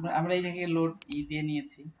 না, আমরা এই জায়গায় লোড দিয়ে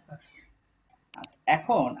নিয়েছি। আচ্ছা,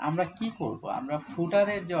 এখন আমরা কি করব? আমরা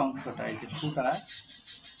ফুটারের যে অংশটা, এই যে ফুটার,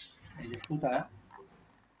 এই যে ফুটার,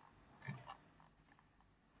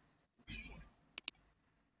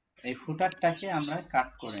 এই ফুটারটাকে আমরা কাট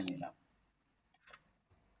করে নিলাম।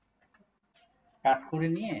 কাট করে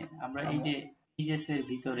নিয়ে আমরা এই যে পেজেস এর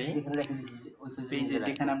ভিতরে যেখানে রেখে দিয়েছি ওই পেজে পেজে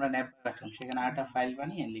যেখানে আমরা ন্যাপ রাখলাম সেখানে একটা ফাইল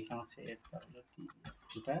বানিয়ে লিখলাম হচ্ছে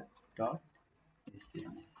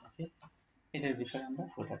footer.html। ওকে, এটার ভিতরে আমরা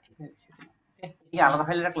ফুটারটাকে রেখে দিলাম। এই আলাদা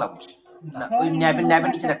ফাইলে রাখলাম না, ওই ন্যাবের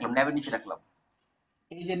নিচে রাখলাম, ন্যাবের নিচে রাখলাম।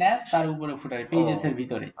 এই যে ন্যাপ তার উপরে ফুটার পেজেস এর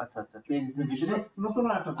ভিতরে আচ্ছা আচ্ছা, পেজের ভিতরে নতুন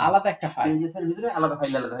একটা আলাদা একটা ফাইল। পেজের ভিতরে আলাদা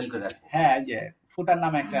ফাইল করে রাখবো। হ্যাঁ, এই যে ফুটার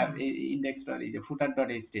নামে একটা ইন্ডেক্স ডট, এই যে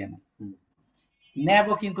footer.html। হুম।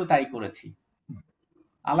 ন্যাবও কিন্তু তাই করেছি,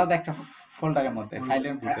 আলাদা একটা ফোল্ডারের মধ্যে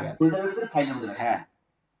ফাইলের ভিতরে আছে। ফোল্ডারের ভিতরে ফাইলের মধ্যে রাখবো। হ্যাঁ,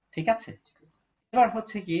 ঠিক আছে। এবার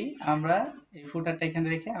হচ্ছে কি, আমরা এই ফুটারটা এখানে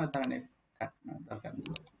রেখে আমার ধরেন দরকার নেই,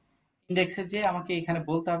 ইন্ডেক্সে যে আমাকে এখানে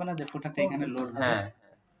বলতে হবে না যে ফুটারটা এখানে লোড হবে। হ্যাঁ,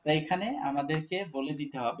 তাই এখানে আমাদেরকে বলে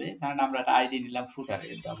দিতে হবে, ধরেন আমরা একটা আইডি নিলাম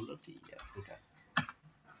ফুটারের, ফুটার,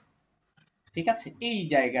 ঠিক আছে। এই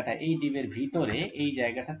জায়গাটা, এই ডিভের ভিতরে এই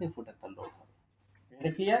জায়গাটাতে ফুটারটা লোড হবে।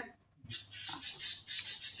 এটা ক্লিয়ার?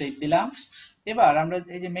 সেভ দিলাম। এবার আমরা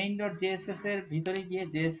এই যে main.jss এর ভিতরে গিয়ে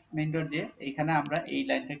js main.js এইখানে আমরা এই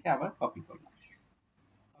লাইনটাকে আবার কপি করলাম।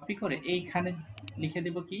 কপি করে এইখানে লিখে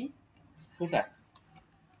দেব কি ফুটার,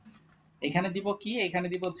 এখানে দিব কি, এখানে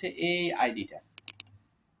দিব হচ্ছে এই আইডিটা,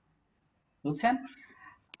 বুঝছেন?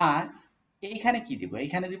 আর এইখানে কি দিব?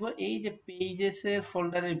 এইখানে দিব এই যে পেজেস এর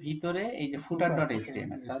ফোল্ডারের ভিতরে এই যে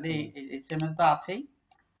footer.html। তাহলে এই html তো আছেই,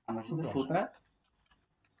 আমরা শুধু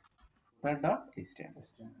footer.html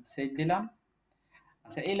সেভ দিলাম।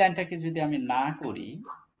 আচ্ছা, এই লাইনটাকে যদি আমি না করি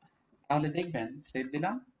তাহলে দেখবেন, সেভ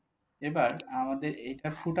দিলাম। এবার আমাদের এইটা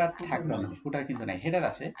ফুটার থাকবে না, ফুটার কিন্তু নাই, হেডার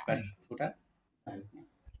আছে বাট ফুটার।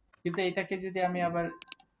 কিন্তু এটাকে যদি আমি আবার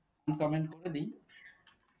কমেন্ট করে দিই,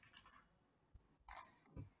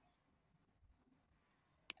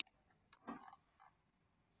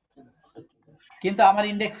 কিন্তু আমার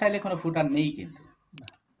ইন্ডেক্স ফাইলে কোনো ফুটার নেই, কিন্তু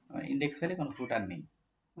আমার ইন্ডেক্স ফাইলে কোনো ফুটার নেই।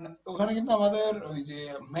 ওখানে কিন্তু আমাদের ওই যে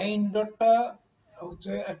মেইন ডটটা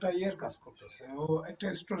হচ্ছে একটা ইয়ের কাজ করতেছে, ও একটা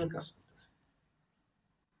স্টোরের কাজ করতেছে।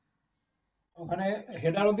 ওখানে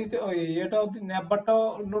হেডারও দিতে, ওই ইয়েটাও ন্যাপবারটাও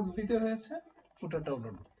লোড দিতে হয়েছে, ফুটারটাও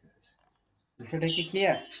লোড দিতে হয়েছে। সেটা কি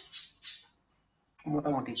ক্লিয়ার?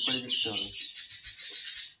 মোটামুটি করে দিতে হবে।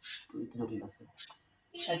 জটিল আছে।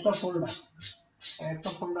 একটা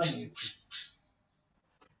ফোল্ডার নিয়েছি।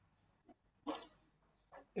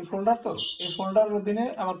 এই ফোল্ডার তো, এই ফোল্ডারের অধীনে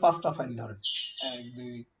আমার 5টা ফাইল ধরেন, 1 2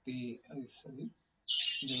 3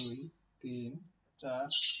 2 3 4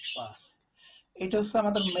 5। এটা হচ্ছে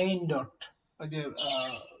আমাদের মেইন ডট, ওই যে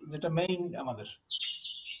যেটা মেইন আমাদের,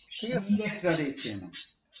 ঠিক আছে। index.html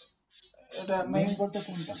এটা মেইন বলতে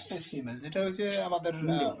কোনটা? HTML, যেটা হচ্ছে আমাদের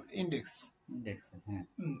ইন্ডেক্স, ইন্ডেক্স, হ্যাঁ।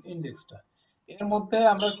 ইন্ডেক্সটা। এর মধ্যে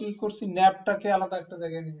আমরা কি করছি, ন্যাপটাকে আলাদা একটা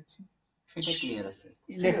জায়গায় নিয়েছি, সেটা ক্লিয়ার আছে।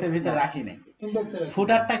 ইন্ডেক্সের ভিতরে রাখি নাই, ইন্ডেক্সের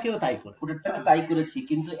ফুটারটাকেও তাই করে। ফুটারটা তাই করেছি,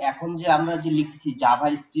 কিন্তু এখন যে আমরা যে লিখতেছি জাভা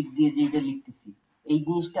স্ক্রিপ্ট দিয়ে যে এটা লিখতেছি, এই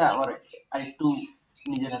জিনিসটা আমার আরেকটু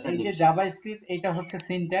নিজের হাতে এই যে জাভাস্ক্রিপ্ট, এটা হচ্ছে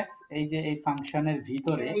সিনট্যাক্স, এই যে এই ফাংশনের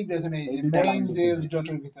ভিতরে এই দেখেন, এই যে এইটা মেইন বানিয়ে জেএস দিয়েছি।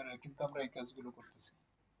 ডটের ভিতরে কিন্তু আমরা এই কাজগুলো করতেছি।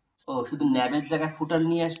 ও শুধু ন্যাবের জায়গায় ফুটার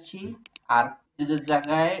নিয়ে আসছি, আর পেজের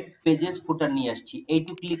জায়গায় পেজেস ফুটার নিয়ে আসছি,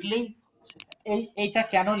 এইটুকু লিখলেই। এইটা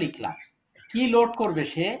কেন লিখলাম, কি লোড করবে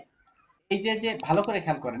সে? এই যে ভালো করে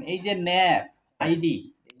খেয়াল করেন, এই যে ন্যাব আইডি,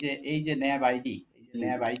 এই যে ন্যাব আইডি, এই যে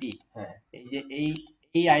ন্যাব আইডি, হ্যাঁ, এই যে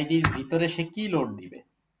এই আইডির ভিতরে সে কি লোড দিবে?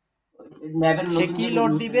 ন্যাবের সে কি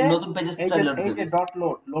লোড দিবে? নতুন পেজেস লোড এই যে দিবে। ডট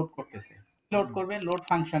লোড করতেছে, লোড করবে, লোড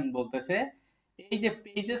ফাংশন বলতেছে এই যে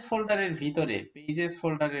পেজেস ফোল্ডারের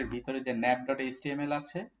ভিতরে যে ন্যাব.html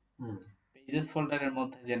আছে, পেজেস ফোল্ডারের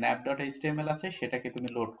মধ্যে যে nav.html আছে সেটাকে তুমি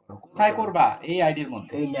লোড করো। কোথায় করবা? এই আইডির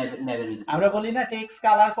মধ্যে। এই ন্যাবের ভিতরে। আমরা বলি না টেক্সট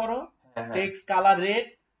কালার করো, হ্যাঁ হ্যাঁ, টেক্সট কালার রেড।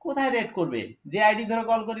 কোথায় রেড করবে? যে আইডি ধরে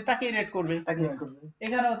কল করি তাকেই রেড করবে। তাকে রেড করবে।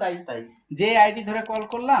 এখানেও তাই। তাই যে আইডি ধরে কল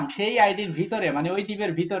করলাম সেই আইডির ভিতরে মানে ওই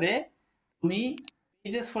ডিবের ভিতরে তুমি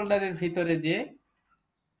পেজেস ফোল্ডারের ভিতরে যে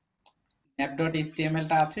nav.html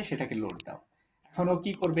টা আছে সেটাকে লোড দাও। এখন ও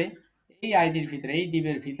কি করবে? এই আইডির ভিতরে এই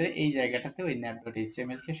ডিবের ভিতরে এই জায়গাটাতে ওই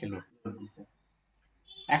nav.html কে সে লোড দিছে।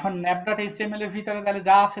 এখন nav.html এর ভিতরে তাহলে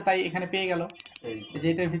যা আছে তাই এখানে পেয়ে গেল। এই এই যে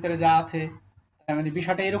এটার ভিতরে যা আছে তার মানে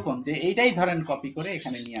বিষয়টা এরকম যে এইটাই ধরেন কপি করে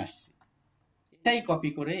এখানে নিয়ে আসছি, এটাই কপি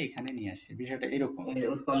করে এখানে নিয়ে আসছি, বিষয়টা এরকম।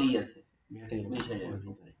 ওর তলেই আছে। বিষয়টা এরকম। বিষয়টা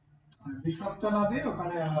ভিতরে। বিষয়টা না দিয়ে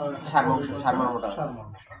ওখানে সারমর্মটা আছে। সারমর্মটা আছে।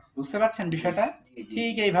 বুঝতে পারছেন বিষয়টা? জি, জি,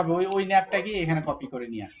 ঠিক এইভাবে ওই ওই ন্যাপটাকে এখানে কপি করে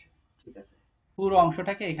নিয়ে আসছে, ঠিক আছে। পুরো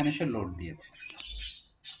অংশটাকে এখানে সে লোড দিয়েছে।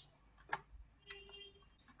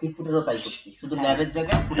 কি ফুটেরও তাই করছি, শুধু ন্যাবের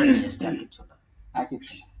জায়গায় ফুটার নিয়ে আসছে আর কিছু না। আর কিছু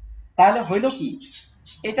না। তাহলে হইলো কি?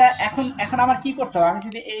 এটা এখন এখন আমার কি করতে হবে? আমি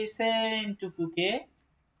যদি এই সেম টুকুকে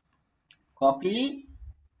কপি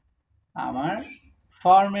আমার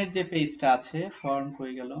ফর্মের যে পেজটা আছে, ফর্ম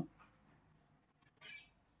কই গেল?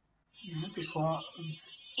 ওই যে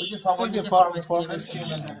এই যে ফর্ম form HTML,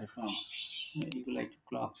 HTML এগুলো একটু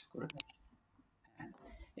ক্লজ করে দাও।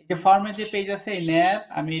 এই যে ফর্মের যে পেজ আছে এই ন্যাপ,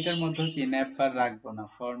 আমি এটার মধ্যে কি ন্যাপ বার রাখবো না,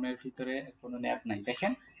 ফর্মের ভিতরে কোনো ন্যাপ নাই।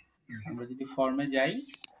 দেখেন আমরা যদি ফর্মে যাই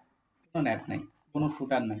কোনো ন্যাপ নাই, কোনো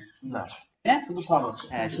ফুটার নাই, না হ্যাঁ শুধু ফর্ম আছে।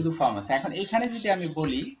 হ্যাঁ শুধু ফর্ম আছে। এখন এখানে যদি আমি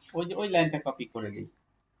বলি ওই যে ওই লাইনটা কপি করে দিই,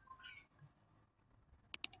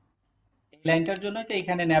 এই লাইনটার জন্য তো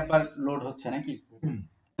এখানে ন্যাপ বার লোড হচ্ছে নাকি?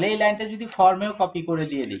 তাহলে এই লাইনটা যদি ফর্মেও কপি করে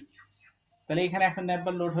দিয়ে দিই তাহলে এখানে এখন ন্যাপ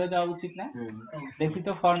বার লোড হয়ে যাওয়া উচিত না? দেখি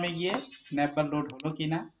তো ফর্মে গিয়ে ন্যাপ বার লোড হলো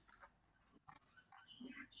কিনা।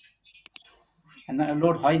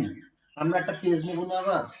 লোড হয়নি। আমরা একটা পেজ নেব না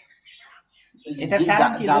আবার, এটার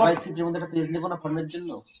কারণ কি? জাভাস্ক্রিপ্টের মধ্যে একটা পেজ নেব না ফর্মের জন্য।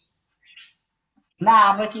 না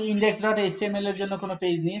আমরা কি index.html এর জন্য কোনো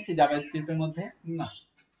পেজ নিয়েছি জাভাস্ক্রিপ্টের মধ্যে? না,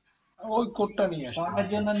 ওই কোডটা নিয়ে আসতে ফর্মের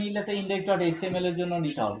হবে। জন্য নিলে তো index.html এর জন্য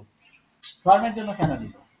নিতে হবে। ফর্মের জন্য কেন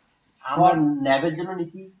নিব? আমরা ন্যাবের জন্য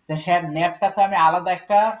নিছি। তা স্যার ন্যাপটা তো আমি আলাদা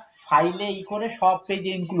একটা ফাইলে করে সব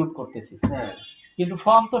পেজে ইনক্লুড করতেছি, হ্যাঁ কিন্তু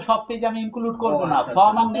ফর্ম তো সব পেজে আমি ইনক্লুড করব না। আচ্ছা,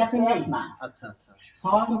 ফর্ম আর আচ্ছা। ন্যাপ এক না। আচ্ছা আচ্ছা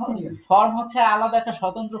ফর্ম হচ্ছে আলাদা একটা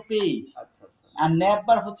স্বতন্ত্র পেজ, আচ্ছা আচ্ছা। আর ন্যাপ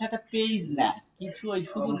বার হচ্ছে একটা পেজ না কিছু, ওই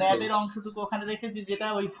শুধু অংশ। ন্যাবের অংশটুকু ওখানে রেখেছি যেটা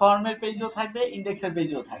ওই ফর্মের পেজেও থাকবে ইন্ডেক্সের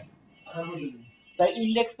পেজেও থাকবে। তাই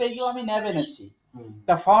ইন্ডেক্স পেজেও আমি ন্যাব এনেছি, হুম,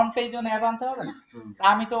 তা ফর্ম পেজও ন্যাব আনতে হবে না? হুম। তা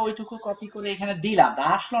আমি তো ওইটুকু কপি করে এখানে দিলাম, তা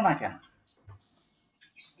আসলো না কেন?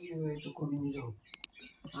 এইটুকু নিয়ে যাও।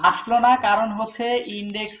 আসলো না কারণ হচ্ছে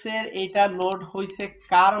ইন্ডেক্সের এটা লোড হয়েছে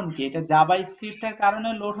কারণ কি? এটা জাভা স্ক্রিপ্টের কারণে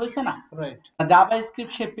লোড হয়েছে না? রাইট। জাভা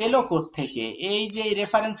স্ক্রিপ্ট সে পেলো থেকে এই যে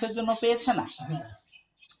রেফারেন্সের জন্য পেয়েছে না? হ্যাঁ,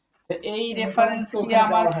 তো এই এই রেফারেন্স reference তো কি ওখানে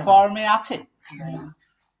আমার দেওয়া হয় না। ফর্মে আছে?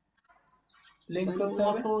 লিংক করতে ও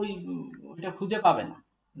হবে। তো ওইটা খুঁজে পাবে না।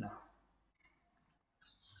 না।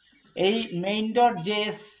 এই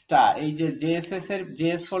main.js-টা এই যে জেএসএস এর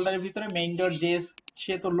জেএস ফোল্ডারের ভিতরে main.js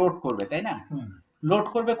সে তো লোড করবে তাই না? হুম, লোড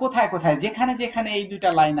করবে কোথায় কোথায়? যেখানে যেখানে এই দুইটা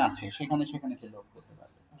লাইন আছে সেখানে সেখানে সে লোড করতে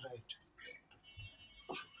পারবে। রাইট।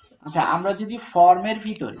 আচ্ছা আমরা যদি ফর্মের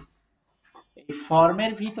ভিতরে এই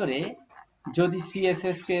ফর্মের ভিতরে যদি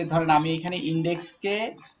সিএসএস কে ধরেন, আমি এখানে ইন্ডেক্সকে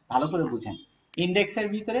ভালো করে বুঝেন, ইন্ডেক্সের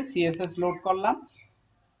ভিতরে সিএসএস লোড করলাম,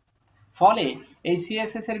 ফলে এই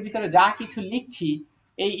সিএসএস এর ভিতরে যা কিছু লিখছি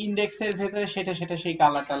এই ইন্ডেক্সের ভিতরে সেটা সেটা সেই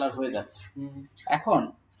কালার টালার হয়ে যাচ্ছে। এখন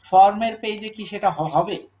ফর্মের পেজে কি সেটা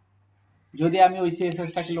হবে যদি আমি ওই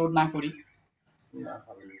সিএসএসটাকে লোড না করি? না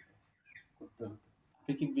হবে না, করতে হবে।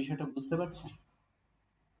 আপনি কি বিষয়টা বুঝতে পারছেন?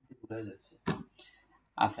 ভুলে যাচ্ছে।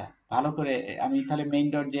 আচ্ছা ভালো করে আমি তাহলে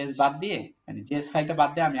main.js বাদ দিয়ে মানে জেএস ফাইলটা বাদ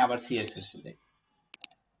দিয়ে আমি আবার সিএসএস এ যাই।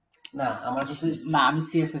 না আমার কিছু না আমি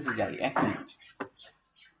সিএসএস এ যাই, এক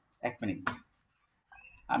মিনিট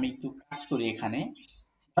আমি একটু কাজ করি এখানে।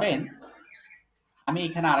 ধরেন আমি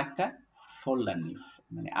এখানে আরেকটা ফোল্ডার নিই,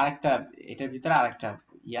 মানে আরেকটা এটার ভিতরে আরেকটা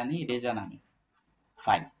নিই, রেজা নামে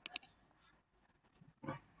ফাইল,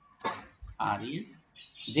 আরই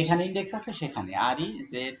যেখানে ইন্ডেক্স আছে সেখানে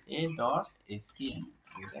REZA.html,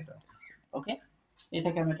 ওকে।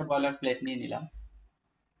 এটাকে আমি একটা বয়লার প্লেট নিয়ে নিলাম,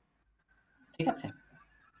 ঠিক আছে।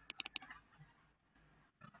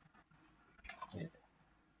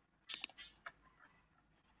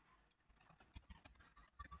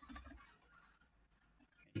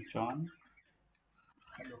 জন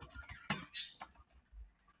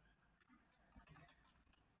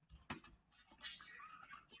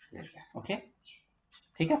ওকে,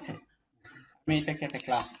 ঠিক আছে। আমি এটাকে একটা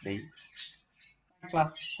ক্লাস দেই,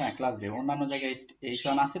 ক্লাস, হ্যাঁ ক্লাস দেব, অন্যান্য জায়গায়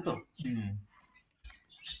H1 আছে তো,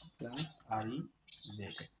 ক্লাস আরই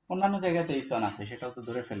জেড, অন্যান্য জায়গায় তো H1 আছে, সেটাও তো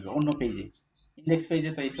ধরে ফেলবে অন্য পেজে, ইন্ডেক্স পেজে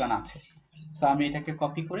তো H1 আছে। সো আমি এটাকে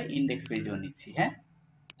কপি করে ইন্ডেক্স পেজেও নিচ্ছি। হ্যাঁ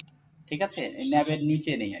ঠিক আছে, ন্যাবের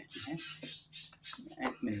নিচে নেই আর কি। হ্যাঁ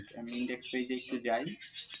এক মিনিট, আমি ইন্ডেক্স পেজে একটু যাই,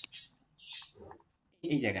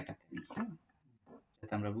 এই জায়গাটাতে নিই,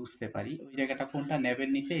 যাতে আমরা বুঝতে পারি ওই জায়গাটা কোনটা, ন্যাবের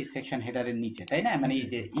নিচে, এই সেকশন হেডারের নিচে, তাই না? মানে এই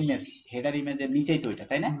যে ইমেজ, হেডার ইমেজের নিচেই তো এটা,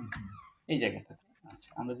 তাই না? এই জায়গাটাতে। আচ্ছা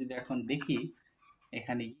আমরা যদি এখন দেখি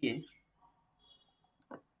এখানে গিয়ে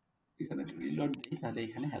এখানে রিলোড দিই, তাহলে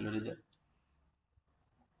এখানে হ্যালো রেজাল্ট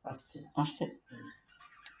আসছে।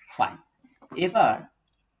 ফাইন, এবার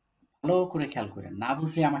ভালো করে খেয়াল করেন, না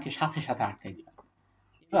বুঝলে আমাকে সাথে সাথে আটকাই দিলাম।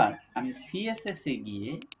 এবার আমি সিএসএস এ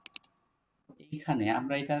গিয়ে এইখানে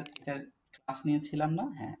আমরা এটার ক্লাস নিয়েছিলাম না,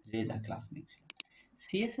 হ্যাঁ রেজা ক্লাস নিয়েছিলাম।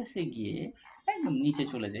 সিএসএস এ গিয়ে একদম নিচে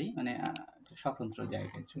চলে যাই, মানে একটা স্বতন্ত্র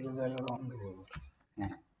জায়গায় চলে যাই।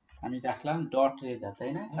 হ্যাঁ আমি রাখলাম ডট রেজা,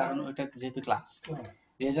 তাই না? কারণ ওইটা যেহেতু ক্লাস,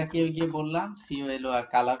 রেজাকে গিয়ে বললাম সিওএলও আর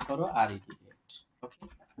কালার করো আর ইডিয়েট। ওকে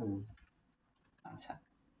আচ্ছা,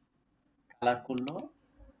 কালার করলো,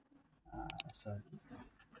 সরি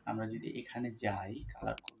আমরা যদি এখানে যাই,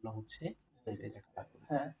 কালার করলো হচ্ছে রেজা কালার করলো।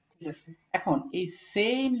 হ্যাঁ ঠিক আছে। এখন এই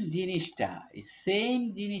সেম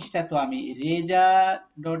জিনিসটা তো আমি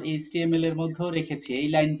reza.html এর মধ্যেও রেখেছি, এই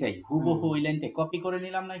লাইনটাই হুবহু ওই লাইনটাই কপি করে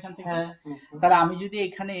নিলাম না এখান থেকে? হ্যাঁ তাহলে আমি যদি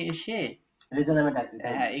এখানে এসে, রেজাল্ট আমি ডাকি।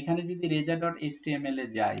 হ্যাঁ এখানে যদি reza.html এ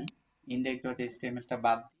যাই, index.html টা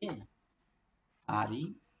বাদ দিয়ে আরই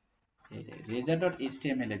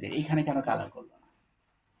reza.html এ যাই, এখানে কেন কালার করলো না?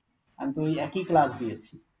 আমি তো ওই একই ক্লাস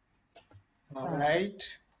দিয়েছি। রাইট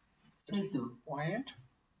কিন্তু পয়েন্ট।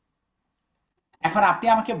 এখন আপনি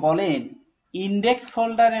আমাকে বলেন, ইন্ডেক্স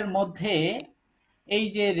ফোল্ডারের মধ্যে এই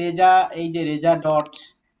যে রেজা ডট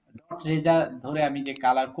রেজা ধরে আমি যে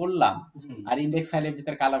কালার করলাম আর ইন্ডেক্স ফাইলের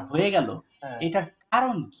ভিতরে কালার হয়ে গেল, এটার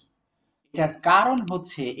কারণ কি? এটার কারণ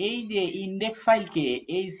হচ্ছে এই যে ইন্ডেক্স ফাইলকে,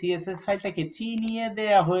 এই সিএসএস ফাইলটাকে চিনিয়ে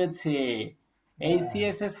দেয়া হয়েছে। এই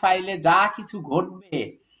সিএসএস ফাইলে যা কিছু ঘটবে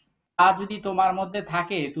তা যদি তোমার মধ্যে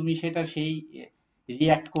থাকে, তুমি সেটা সেই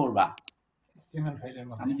রিঅ্যাক্ট করবা।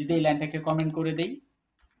 আমি যদি এই লাইনটাকে কমেন্ট করে দেই,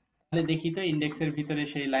 তাহলে দেখি তো ইন্ডেক্সের ভিতরে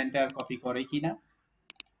সেই লাইনটা কপি করে কিনা।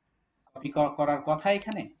 কপি করার কথা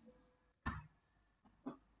এখানে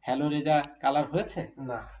হ্যালো রেজা কালার হয়েছে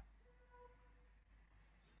না,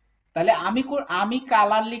 তাহলে আমি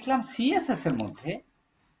কালার লিখলাম সিএসএস এর মধ্যে,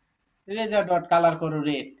 রেজা ডট কালার করো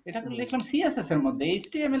রেড, এটা লিখলাম সিএসএস এর মধ্যে,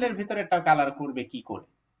 এইচটিএমএল এর ভিতরে একটা কালার করবে কি করে?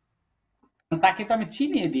 তাকে তো আমি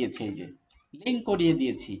চিনিয়ে দিয়েছি, এই যে লিংক করিয়ে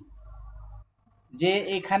দিয়েছি যে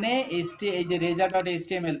এখানে এই যে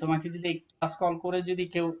reza.html, তোমাকে যদি ক্লাস কল করে যদি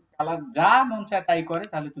কেউ কালার যা মন চায় তাই করে,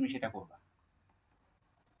 তাহলে তুমি সেটা করবা।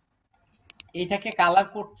 এটাকে কালার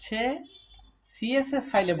করছে সিএসএস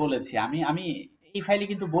ফাইলে বলেছি আমি এই ফাইলে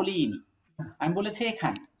কিন্তু বলিনি, আমি বলেছি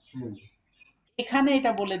এখানে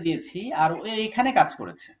এটা বলে দিয়েছি, আর এখানে কাজ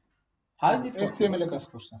করেছে। HTML এ কাজ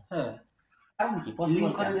করছে। হ্যাঁ কারণ কি?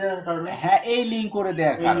 লিংক করে দেওয়ার কারণে, হ্যাঁ এই লিংক করে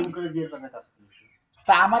দেওয়ার এই কারণে। লিংক করে দেওয়ার কারণে কাজ করছে।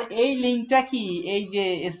 তা আমার এই লিংকটা কি, এই যে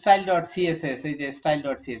style.css, এই যে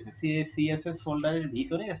style.css, সিএসএস ফোল্ডারের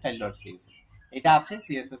ভিতরে style.css এটা আছে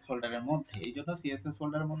সিএসএস ফোল্ডারের মধ্যে, এই জন্য সিএসএস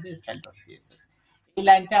ফোল্ডারের মধ্যে style.css। এই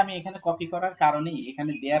লাইনটা আমি এখানে কপি করার কারণেই,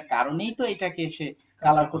 এখানে দেওয়ার কারণেই তো এটাকে এসে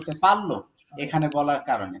কালার করতে পারলো, এখানে বলার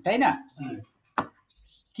কারণে, তাই না?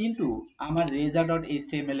 কিন্তু আমার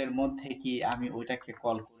reza.html এর মধ্যে কি আমি ওইটাকে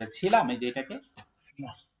কল করেছিলাম, এই যে এটাকে?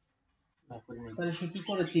 না করিনি। তাহলে সে কি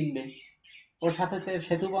করে চিনবে? ওর সাথে তো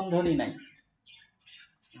সেতু বন্ধনই নাই।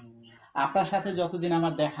 আপনার সাথে যতদিন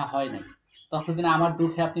আমার দেখা হয় নাই, ততদিন আমার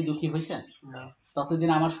দুঃখে আপনি দুঃখী হয়েছেন, না ততদিন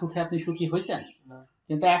আমার সুখে আপনি সুখী হয়েছেন। না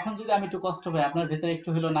কিন্তু এখন যদি আমি একটু কষ্ট পাই, আপনার ভেতরে একটু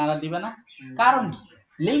হলেও নাড়া দিবে না? কারণ কি?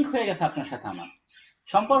 লিংক হয়ে গেছে আপনার সাথে, আমার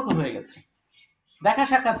সম্পর্ক হয়ে গেছে, দেখা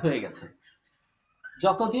সাক্ষাৎ হয়ে গেছে।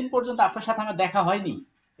 যতদিন পর্যন্ত আপনার সাথে আমার দেখা হয়নি,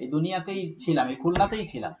 এই দুনিয়াতেই ছিলাম, এই খুলনাতেই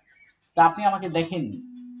ছিলাম, তা আপনি আমাকে দেখেননি,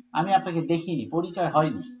 আমি আপনাকে দেখিনি, পরিচয়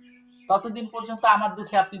হয়নি, ততদিন পর্যন্ত আমার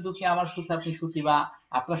দুঃখে আপনি দুঃখী, আমার সুখে আপনি সুখী, বা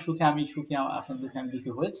আপনার সুখে আমি সুখী, আপনার দুঃখে আমি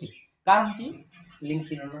দুঃখী হয়েছি। কারণ কি? লিংক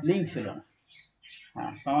ছিল না। লিংক ছিল না। হ্যাঁ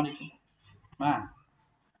আসসালামু আলাইকুম মা।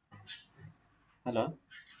 হ্যালো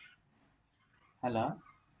হ্যালো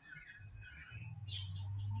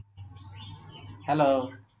হ্যালো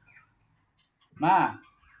মা,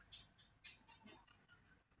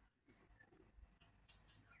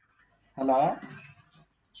 হ্যালো,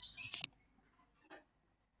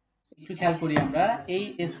 একটু খেয়াল করি আমরা এই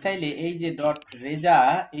স্টাইলে, এই যে ডট রেজা,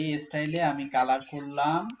 এই স্টাইলে আমি কালার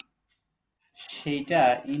করলাম, সেইটা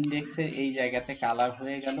ইন্ডেক্সের এই জায়গাতে কালার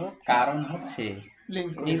হয়ে গেল। কারণ হচ্ছে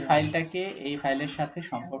লিংক এই ফাইলটাকে এই ফাইলের সাথে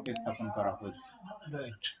সম্পর্ক স্থাপন করা হয়েছে।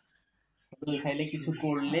 রাইট। ওই ফাইলে কিছু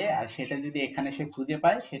করলে আর সেটা যদি এখানে সে খুঁজে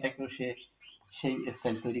পায় সেটাকেও সে সেই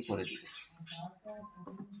স্টাইল তৈরি করে দিবে।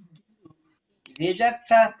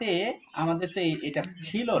 রেজারটাতে আমাদের তো এটা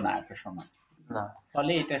ছিল না এত সময়, না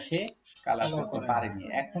ফলে এটা সে কালার Colour করতে করে। পারেনি।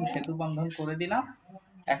 এখন সেতু বন্ধন করে দিলাম,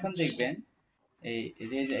 এখন দেখবেন এই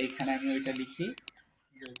এইখানে আমি ওইটা লিখি,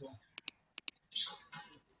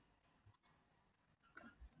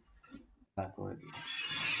 করে দিই।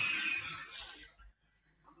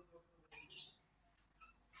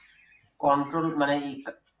 কন্ট্রোল মানে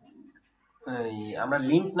আমরা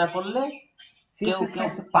লিংক না করলে কেউ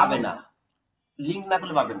পাবে না, লিংক না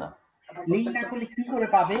করলে পাবে না। লিংক না করলে কি করে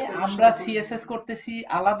পাবে? আমরা সিএসএস করতেছি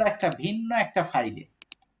আলাদা একটা ভিন্ন একটা ফাইলে।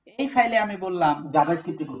 এই ফাইলে আমি বললাম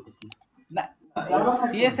জাভাস্ক্রিপ্টে করতেছি না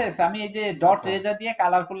সিএসএস, আমি এই যে ডট রেজা দিয়ে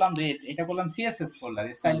কালার করলাম রেড, এটা করলাম সিএসএস ফোল্ডার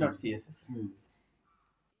style.css।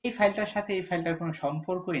 এই ফাইলটার সাথে এই ফাইলটার কোনো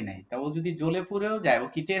সম্পর্কই নাই। তা ও যদি জ্বলে পুড়েও যায় ও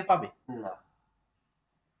কি টের পাবে? না,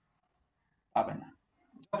 পাবে না।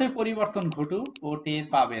 যতই পরিবর্তন ঘটুক ও টের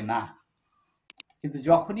পাবে না। কিন্তু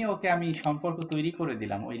যখনই ওকে আমি সম্পর্ক তৈরি করে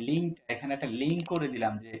দিলাম, ওই লিঙ্ক এখানে একটা লিঙ্ক করে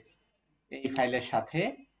দিলাম যে এই ফাইলের সাথে,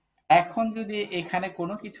 এখন যদি এখানে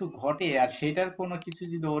কোনো কিছু ঘটে আর সেটার কোনো কিছু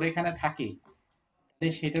যদি ওর এখানে থাকে,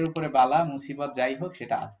 তাহলে সেটার উপরে বালা মুসিবত যাই হোক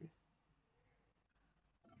সেটা আসবে।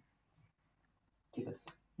 ঠিক আছে,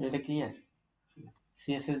 এটা ক্লিয়ার?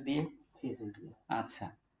 সিএসএস দিয়ে CSS দিয়ে। আচ্ছা,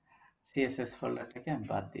 সিএসএস ফোল্ডারটাকে আমি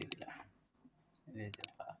বাদ দিয়ে দিলাম।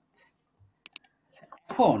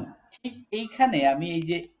 এখন ঠিক এইখানে আমি এই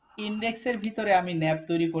যে ইন্ডেক্সের ভিতরে আমি ন্যাপ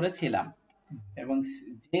তৈরি করেছিলাম এবং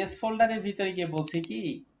জেএস ফোল্ডারের ভিতরে গিয়ে বলছে কি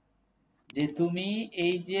যে তুমি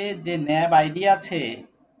এই যে ন্যাব আইডি আছে,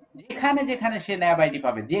 যেখানে যেখানে সে ন্যাব আইডি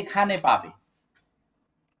পাবে,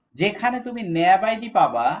 যেখানে তুমি ন্যাব আইডি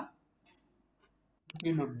পাবা,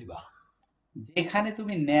 পেলোড দিবা। যেখানে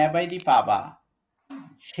তুমি ন্যাব আইডি পাবা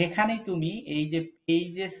সেখানেই তুমি এই যে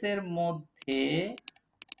পেজেসের মধ্যে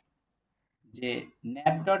যে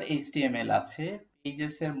nav.html আছে,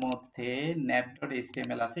 পেজেসের মধ্যে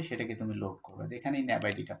nav.html আছে, সেটাকে তুমি লোড করবে, যেখানেই ন্যাব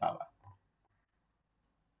আইডিটা পাবা।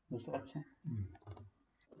 বুঝতে পারছেন?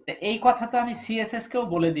 এই কথা তো আমি সিএসএস কেও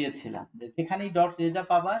বলে দিয়েছিলাম যে যেখানেই ডট রেজা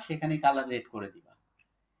পাবা সেখানেই কালার রেড করে দিবা,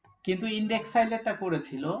 কিন্তু ইন্ডেক্স ফাইলেরটা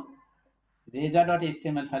করেছিল,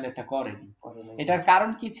 রেজা.html ফাইলেরটা করেনি। এটার কারণ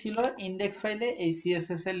কি ছিল? ইন্ডেক্স ফাইলে এই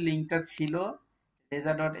সিএসএস এর লিংকটা ছিল,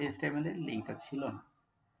 রেজা.html এর লিংকটা ছিল না।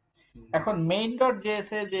 এখন main.js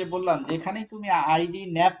এ যে বললাম যেখানেই তুমি আইডি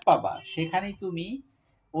ন্যাপ পাবা সেখানেই তুমি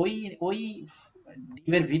ওই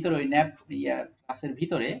ডিভের ভিতরে, ওই ন্যাপ ক্লাসের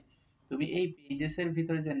ভিতরে তুমি এই পেজেসের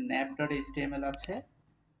ভিতরে যে nav.html আছে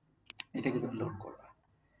এটাকে তুমি লোড করবা।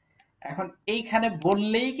 এখন এইখানে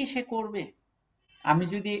বললেই কি সে করবে? আমি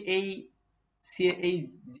যদি এই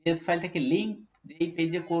জেএস ফাইলটাকে লিংক যেই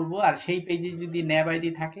পেজে করব আর সেই পেজে যদি ন্যাব আইডি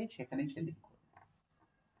থাকে সেখানেই সে লিংক করবে।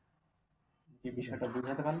 এই বিষয়টা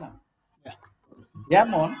বুঝাতে পারলাম?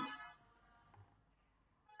 যেমন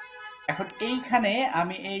এখন এইখানে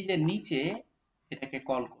আমি এই যে নিচে এটাকে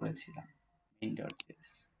কল করেছিলাম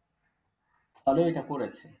main.js, ফলে এটা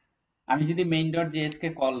করেছে। আমি যদি main.js কে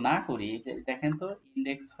কল না করি, দেখেন তো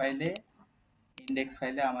ইন্ডেক্স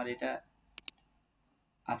ফাইলে আমার এটা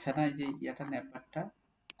আছে না, এই যে ইয়াটা ন্যাপারটা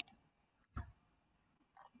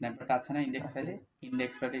আছে না ইন্ডেক্স ফাইলে,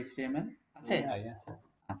 index.html আছে।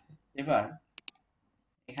 আচ্ছা, এবার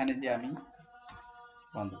এখানে যে আমি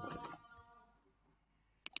বন্ধ করে দিলাম,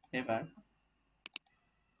 এবার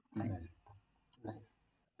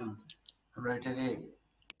আমরা এটাকে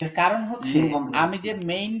এর কারণ হচ্ছে আমি যে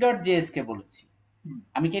main.js কে বলেছি,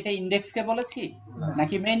 আমি কি এটা ইন্ডেক্স কে বলেছি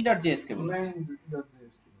নাকি main.js কে বলেছি?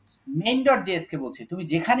 main.js কে বলছি। তুমি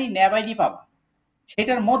যেখানেই nav id পাবা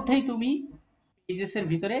এটার মধ্যেই তুমি পেজেস এর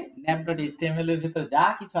ভিতরে nav.html এর ভিতরে যা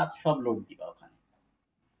কিছু আছে সব লোড দিবা ওখানে।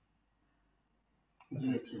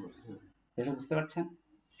 এটা বুঝতে পারছেন?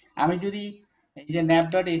 আমি যদি এই যে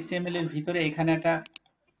nav.html এর ভিতরে এখানে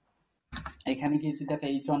কি যদি একটা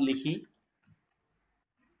h1 লিখি,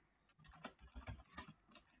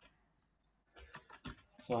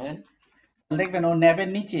 সোহেল, দেখবেন ও ন্যাবের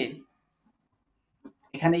নিচে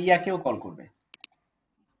এখানে ইয়াকেও কল করবে।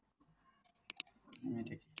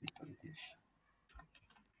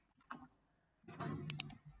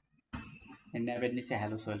 ন্যাবের নিচে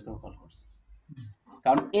হ্যালো সোহেলকেও কল করছে,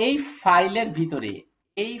 কারণ এই ফাইলের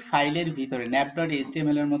ভিতরে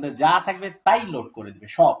nav.html এর মধ্যে যা থাকবে তাই লোড করে দিবে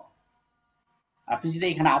সব। আপনি যদি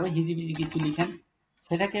এখানে আরো হিজিবিজি কিছু লিখেন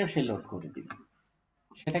সেটাকেও সে লোড করে দিবে,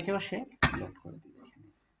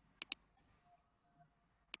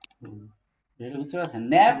 বুঝতে পারছেন?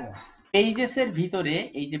 ন্যাব পেজেস এর ভিতরে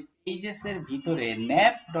এই যে পেজেস এর ভিতরে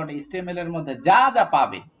nav.html এর মধ্যে যা যা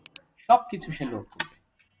পাবে সবকিছু সে লোড করবে।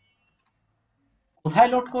 কোথায়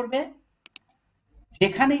লোড করবে?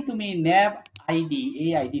 যেখানেই তুমি nav আইডি,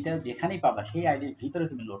 এই আইডিটা যেখানেই পাবা সেই আইডির ভিতরে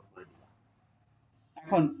তুমি লোড করে দিবা।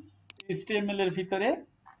 এখন HTML এর ভিতরে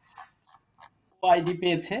ও আইডি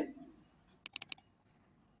পেয়েছে,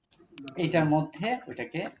 এইটার মধ্যে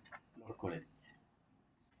ওইটাকে লোড করে দিচ্ছে।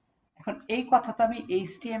 এখন এই কথা তো আমি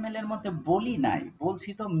HTML এর মধ্যে বলি নাই, বলছি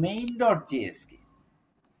তো main.js কে।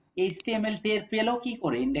 HTML টের পেলো কি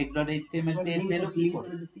করে? index.html টের পেলো কি করে?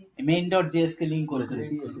 main.js কে লিংক করেছে।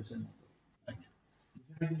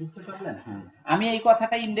 বুঝতে পারলেন? হ্যাঁ, আমি এই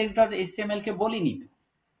কথাটা index.html কে বলিনি তো,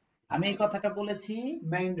 আমি এই কথাটা বলেছি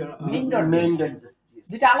main.js,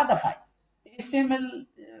 দুইটা আলাদা ফাইল। HTML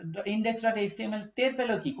index.html টের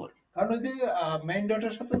পেলো কি করে? কারণ ওই যে মেইন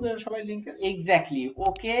ডটের সাথে যে সবাই লিংক আছে, এক্স্যাক্টলি,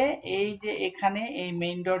 ওকে এই যে এখানে এই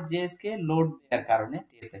main.js কে লোড দেওয়ার কারণে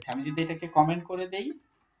টের পেয়েছে। আমি যদি এটাকে কমেন্ট করে দেই,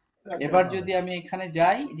 এবার যদি আমি এখানে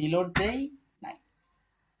যাই, রিলোড দেই, নাই।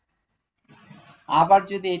 আবার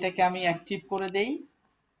যদি এটাকে আমি অ্যাক্টিভ করে দেই,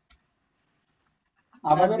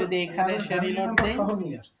 আবার যদি এখানে সে রিলোড দেই, সহ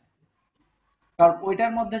নিয়ে আসছে। কারণ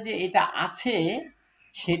ওইটার মধ্যে যে এটা আছে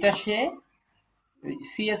সেটা সে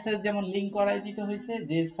সিএসএস যেমন লিংক করাই দিতে হয়েছে,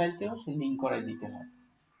 জেএস ফাইলকেও সে লিংক করাই দিতে হয়।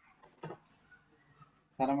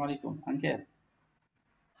 সালাম আলাইকুম আঙ্কেল।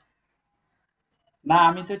 না,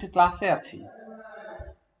 আমি তো একটু ক্লাসে আছি।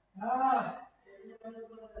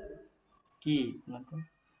 কি বলেন তো?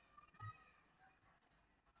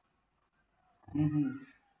 হুম হুম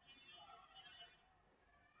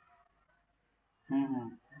হুম হুম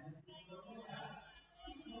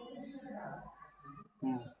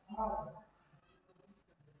হুম।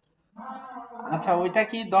 আচ্ছা, ওইটা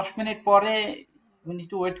কি 10 মিনিট পরে উনি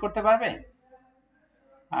একটু ওয়েট করতে পারবে?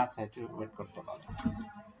 আচ্ছা, একটু ওয়েট করতে পারবে।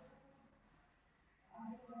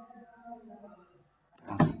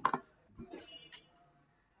 আচ্ছা,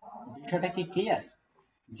 বিষয়টা কি ক্লিয়ার?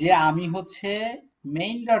 যে আমি হচ্ছে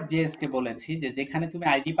main.js কে বলেছি যে যেখানে তুমি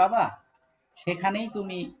আইডি পাবা সেখানেই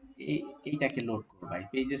তুমি এইটাকে লোড করবা। এই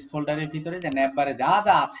পেজেস ফোল্ডারের ভিতরে যে ন্যাপবারে যা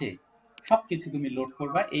যা আছে সবকিছু তুমি লোড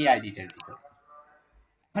করবা এই আইডিটার ভিতরে।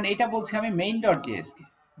 এখন এটা বলছি আমি main.js কে।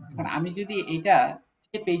 এখন আমি যদি এইটা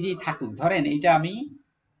যে পেজেই থাকুক, ধরেন এইটা আমি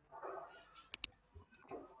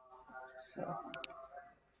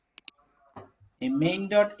এই মেইন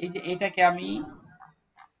ডট, এই যে এটাকে আমি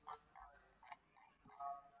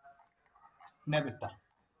নেবেটা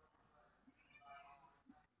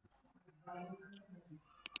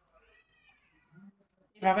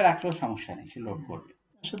এভাবে রাখলেও সমস্যা নেই, সে লোড করবে।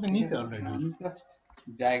 শুধু নিতে অলরেডি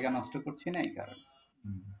জায়গা নষ্ট করছি না এই কারণে।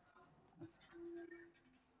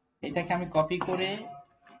 এটাকে আমি কপি করে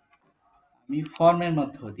আমি ফর্মের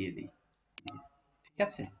মধ্যেও দিয়ে দিই, ঠিক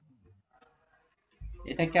আছে?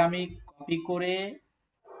 এটাকে আমি কপি করে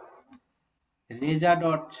রেজা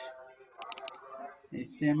ডট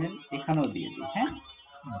এইচটিএমএল এখানেও দিয়ে দিই। হ্যাঁ,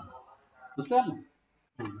 বুঝতে পারলেন?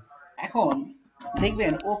 এখন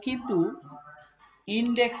দেখবেন ও কিন্তু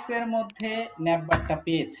ইন্ডেক্সের মধ্যে ন্যাপবারটা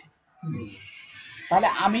পেয়েছে। তাহলে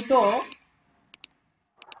আমি তো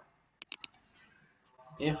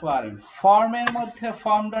এফআরএম ফর্মের মধ্যে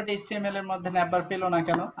form.html এর মধ্যে ন্যাপবার পেলো না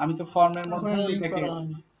কেন? আমি তো ফর্মের মধ্যে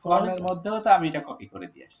ফর্মের মধ্যেও তো আমি এটা কপি করে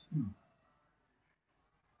দিয়ে আসছি।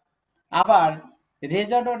 আবার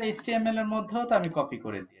রেজা.html এর মধ্যেও তো আমি কপি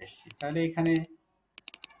করে দিয়ে আসছি। তাহলে এখানে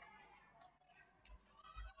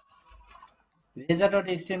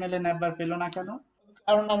রেজা.html এর ন্যাপবার পেলো না কেন?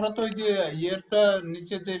 কারণ আমরা তো ওই যে ইয়েরটা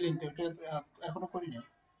নিচে যে লিংক ওটা এখনো করি না।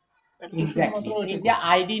 এক্স্যাক্টলি, এই যে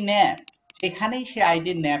আইডি ন্যাপ, এখানেই সে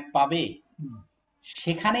আইডি ন্যাপ পাবে,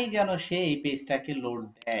 সেখানেই যেন সে এই পেজটাকে লোড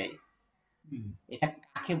দেয়। এটা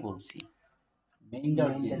কাকে বলছি?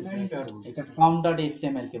 main.js, এটা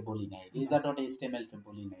form.html কে বলি নাই, রেজা.html কে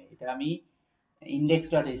বলি নাই, এটা আমি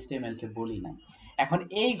index.html কে বলি নাই। এখন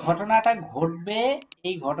এই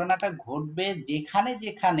ঘটনাটা ঘটবে যেখানে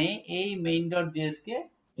যেখানে এই main.js কে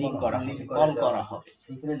লিংক করা হবে, কল করা হবে,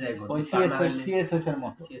 ওই সিএসএস এর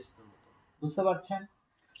মতো। বুঝতে পারছেন?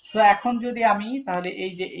 সো এখন যদি আমি তাহলে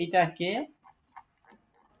এই যে এটাকে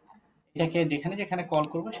যেখানে যেখানে কল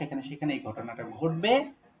করব সেখানে সেখানে এই ঘটনাটা ঘটবে।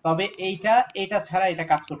 তবে এইটা ছাড়া এটা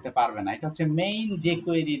কাজ করতে পারবে না। এটা হচ্ছে মেইন যে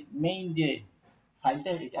কোয়েরি, মেইন যে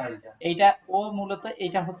ফাইলটা, এইটা ও মূলত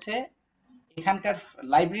এটা হচ্ছে এখানকার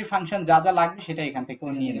লাইব্রেরি ফাংশন যা যা লাগবে সেটা এখান থেকে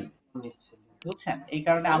নিয়ে নেবে, বুঝছেন? এই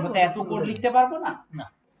কারণে আমরা তো এত কোড লিখতে পারবো না,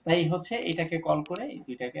 তাই হচ্ছে এটাকে কল করে এই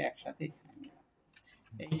দুইটাকে একসাথে এখানে নিয়ে।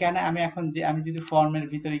 এইখানে আমি এখন যে আমি যদি ফর্মের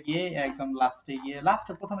ভিতরে গিয়ে একদম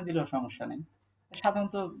লাস্টে প্রথমে দিলেও সমস্যা নেই,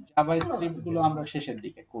 সাধারণত জাভা স্ক্রিপ্ট গুলো আমরা শেষের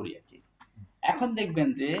দিকে করি আর কি। এখন দেখবেন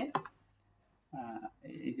যে আহ,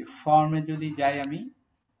 এই যে ফর্মে যদি যাই আমি,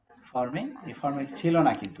 ফর্মে, এই ফর্মে ছিল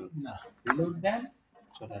না কিন্তু, না, রিলোড দেন,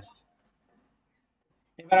 চলে আসছে।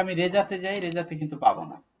 এবার আমি রেজাতে যাই, রেজাতে কিন্তু পাবো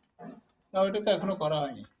না, ওইটা তো এখনো করা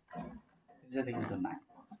হয়নি। রেজাতে কিন্তু নাই।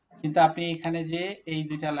 কিন্তু আপনি এখানে যে এই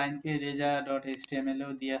দুইটা লাইনকে রেজা ডট এইচটিএমএল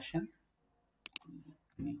এও দিয়ে আসেন,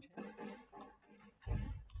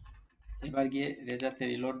 এবার গিয়ে রেজাতে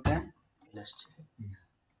রিলোড দেন। চলে আসছে।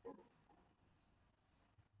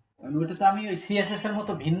 কারণ ওইটা তো আমি ওই সিএসএস এর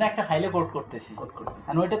মতো ভিন্ন একটা ফাইলে কোড করতেছি, কোড করতেছি।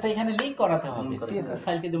 কারণ ওইটা তো এখানে লিংক করাতে হবে, Link করাতে সিএসএস হবে।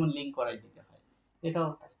 ফাইলকে যেমন লিংক করাই দিতে হয়, এটাও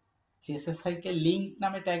সিএসএস ফাইলকে লিংক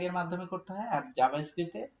নামে ট্যাগের মাধ্যমে করতে হয়, আর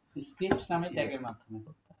জাভাস্ক্রিপ্টে স্ক্রিপ্ট নামে ট্যাগের মাধ্যমে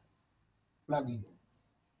করতে হয়। প্লাগইন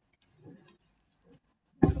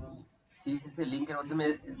সিএসএস এর লিংকের মাধ্যমে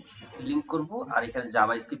লিংক করব, আর এখানে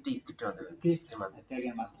জাভা স্ক্রিপ্টের মাধ্যমে স্ক্রিপ্ট এর মাধ্যমে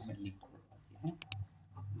ট্যাগের মাধ্যমে লিংক করতে হয়, হ্যাঁ,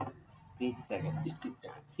 স্ক্রিপ্ট ট্যাগের মাধ্যমে। স্ক্রিপ্ট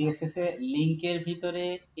সিএসএস এ লিংকের ভিতরে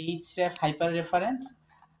href হাইপার রেফারেন্স,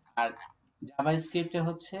 আর জাভাস্ক্রিপ্টে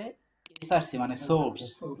হচ্ছে এসআরসি মানে সোর্স,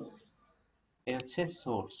 এ হচ্ছে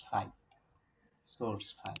সোর্স ফাইল, সোর্স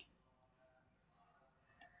ফাইল,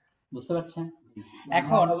 বুঝতে পারছেন?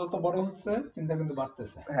 এখন যত বড় হচ্ছে চিন্তা কিন্তু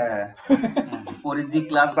বাড়তেছে। হ্যাঁ, পরিধি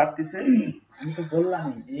ক্লাস বাড়তেছে। আমি তো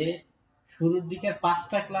বললামই যে শুরুর দিকের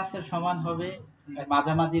 5টা ক্লাসের সমান হবে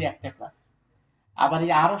মাঝামাঝির একটা ক্লাস, আবার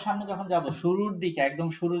এই আরো সামনে যখন যাব শুরুর দিকে, একদম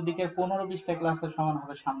শুরুর দিকের 15-20টা ক্লাসের সমান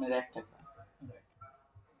হবে সামনের একটা ক্লাস।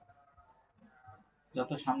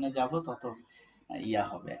 যত সামনে যাব তত ইয়া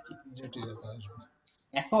হবে আর কি। জটিলতা আসবে।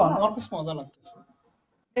 এখন আমার কাছে মজা লাগতেছে।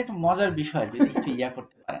 একটু মজার বিষয় যদি একটু ইয়া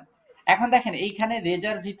করতে পারেন। এখন দেখেন এইখানে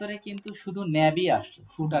রেজার ভিতরে কিন্তু শুধু ন্যাবই আসলো,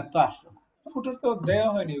 ফুটার তো আসলো না। ফুটার তো দেওয়া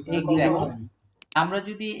হয়নি, ওখানে Exactly. করা হয়নি। আমরা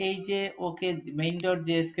যদি এই যে ওকে মেইন ডট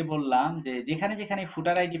জেএস কে বললাম যে যেখানে যেখানে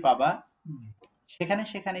ফুটার আইডি পাবা, হুম, সেখানে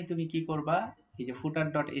সেখানেই তুমি কি করবা, এই যে ফুটার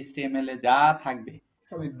ডট এইচটিএমএল এ যা থাকবে,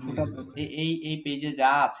 সবই দিয়ে ফুটার দেবে। এই পেজে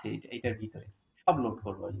যা আছে এইটার ভিতরে সব লোড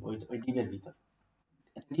করবো, ওই ডিবের ভিতরে,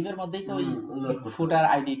 ডিবের মধ্যেই তো ওই load করতে ফুটার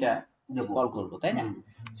আইডিটা দেবো। কল করবো, তাই না?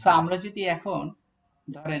 সো আমরা যদি এখন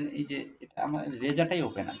ধরেন এই যে এটা আমার রেজাটাই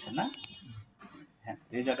ওপেন আছে না, হ্যাঁ,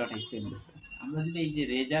 রেজা ডট এইচটিএমএল, আমরা যদি এই যে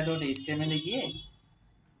রেজা ডট এইচটিএমএল এ গিয়ে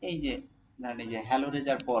এই যে ধরেন এই যে হ্যালো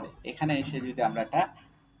রেজার পরে এখানে এসে যদি আমরা একটা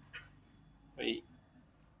ওই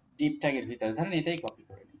ডিপ ট্যাগের ভিতরে ধরেন এটাই কপি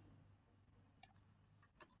করে নিই,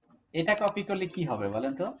 এটা কপি করলে কি হবে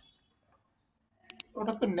বলেন তো?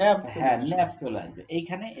 ওটা তো ন্যাব চলে হ্যাঁ, আসবে। ন্যাপ চলে আসবে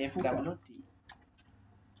এইখানে, FWT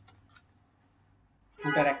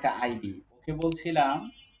ফুটার একটা আইডি, ওকে বলছিলাম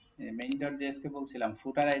মেইন ডট জেএস কে বলছিলাম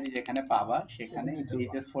ফুটার আইডি যেখানে পাবা সেখানে সেখানেই দেবা।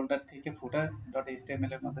 পেজেস ফোল্ডার থেকে ফুটার ডট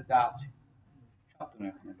এইচটিএমএল এর মধ্যে যা আছে সব তুমি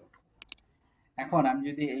ওখানে লোড করো। এখন আমি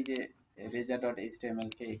যদি এই যে রেজা ডট এইচটিএমএল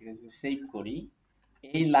কে এখানে সেভ করি,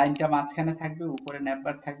 এই লাইনটা মাঝখানে থাকবে, উপরে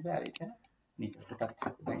ন্যাপবার থাকবে, আর এটা নিচে ফুটার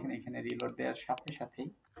থাকবে। দেখেন এখানে রিলোড দেওয়ার সাথে সাথেই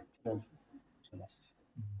চলে আসছে।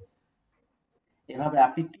 এভাবে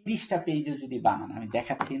আপনি 30টা পেজও যদি বানান, আমি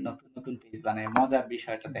দেখাচ্ছি নতুন নতুন পেজ বানায়, মজার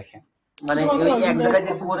বিষয়টা দেখেন। মানে শুধুমাত্র ওই এক ওই জায়গায়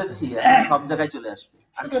যে যে- করেছি সব জায়গায় চলে আসবে।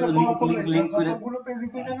 আর সেটা শুধু call করলেই লিংক করে যতগুলো পেজই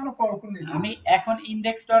করি না কেন, call করলেই চলবে। আমি এখন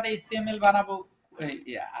ইন্ডেক্স ডট এইচটিএমএল বানাবো,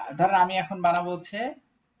 ধরেন আমি এখন বানাবো হচ্ছে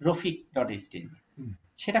রফিক ডট এইচটিএমএল, হুম।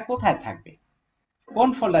 সেটা কোথায় থাকবে, কোন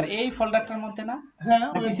ফোল্ডার? এই ফোল্ডারটার মধ্যে না, হ্যাঁ,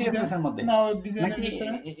 নাকি ওই সিএসএস এর ডিজাইন- মধ্যে, না, ওই ডিজাইনের নাকি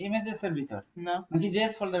ভিতরে ইমেজেস এর ভিতর, না। নাকি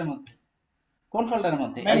জেএস ফোল্ডারের মধ্যে? কোন ফোল্ডারের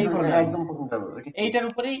মধ্যে? Main এই folder। ফোল্ডারের একদম মধ্যে। প্রথমটা হবে, ওইটা এইটার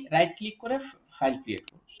উপরেই রাইট ক্লিক করে ফাইল ক্রিয়েট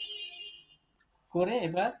করব, করে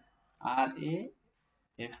এবার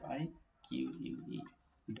RAFIQUE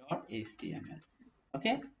ডট এইচটিএমএল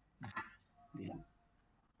ওকে দিলাম।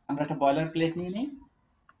 আমরা একটা বয়লার প্লেট নিয়ে নিই,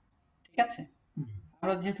 ঠিক আছে? হুম।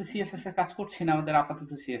 আমরা যেহেতু সিএসএস এর কাজ করছি না, আমাদের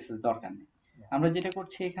আপাতত সিএসএস দরকার নেই। আমরা যেটা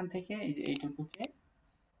করছি এখান থেকে এই যে এইটুকুকে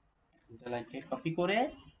লাইনকে কপি করে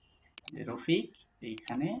যে রফিক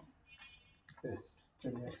এইখানে,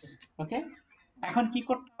 ওকে। এখন কি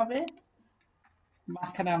করতে হবে,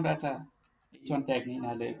 মাঝখানে আমরা একটা h1 ট্যাগ নিই,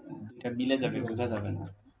 নাহলে দুইটা মিলে যাবে, বোঝা যাবে না।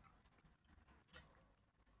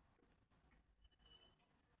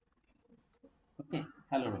 ওকে,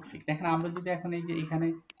 হ্যালো রফিক। দেখেন আমরা যদি এখন এই যে এখানে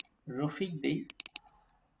রফিক দেই,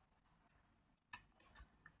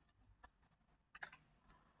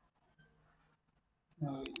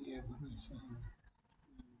 ওই ইয়ে বানাইছে।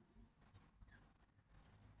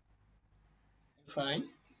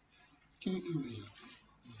 FIQUE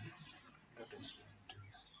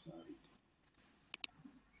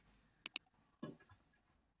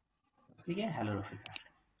রফিকে হ্যালো রফিক আসলো,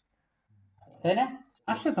 তাই না?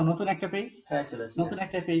 আসছে তো নতুন একটা পেজ, হ্যাঁ চলে আসবে। নতুন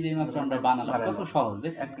একটা পেজ এই মাত্র আমরা বানালাম, কত সহজ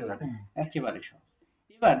দেখছেন? একেবারে। একেবারে সহজ।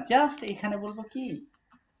 এবার জাস্ট এখানে বলবো কি,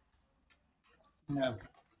 ন্যাব।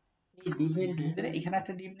 এই ডিভের ভিতরে এখানে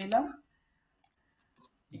একটা ডিভ নিলাম,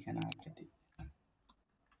 এখানে একটা ডিভ,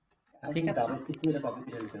 ঠিক আছে। জাভাস্ক্রিপ্ট এটা কপি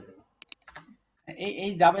করে নিতে হবে।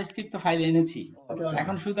 এই জাভাস্ক্রিপ্ট তো ফাইল এনেছি,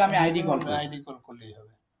 এখন শুধু আমি আইডি কল করব। আইডি কল করলেই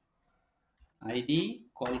হবে। আইডি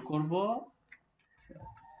কল করব,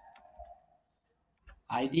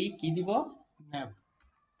 আইডি কি দিব, ন্যাব।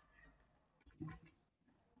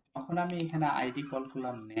 তখন আমি এখানে আইডি কল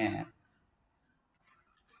করলাম ন্যাব,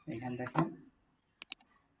 এখানে দেখেন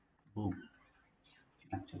বুম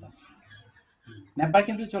ন্যাব চলে আসছে, ন্যাববার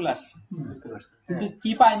কিন্তু চলে আসছে, বুঝতে পারছি। কিন্তু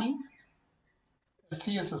কি পাইনি,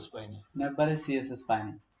 সিএসএস পাইনি, ন্যাববারের সিএসএস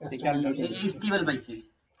পাইনি, ঠিক আছে। HTML পাইছি।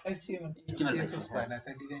 HTML সিএসএস পাই না,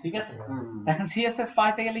 তাই ডিজাইন ঠিক আছে, হুম। এখন সিএসএস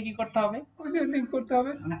পাইতে গেলে কি করতে হবে, ওই যে লিংক করতে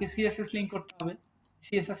হবে। আমাকে সিএসএস লিংক করতে হবে।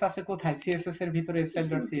 সিএসএস আছে কোথায়, সিএসএস এর ভিতরে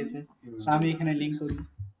style.css, আমি এখানে লিংক করি,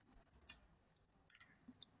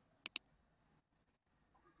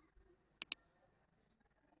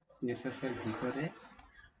 সিএসএস এর ভিতরে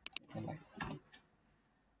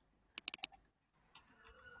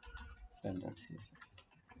style.css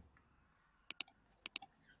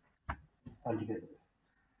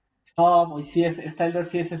সব ওই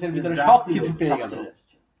style.css এর ভিতরে সব কিছু পেয়ে গেল,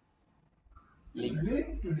 লিংক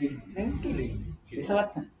বুঝতে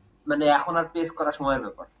পারছেন। মানে এখন আর পেজ করা সময়ের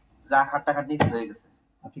ব্যাপার, যা খাটাখাটনি হয়ে গেছে।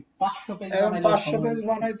 আপনি 500 পেজ এখন বানাইলে 500 পেজ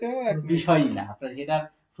বানাইতেও এক বিষয়ই না, আপনার হেডার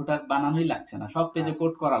ফুটার বানানোই লাগছে না, সব পেজে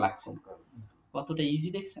কোড করা লাগছে না, কতটা ইজি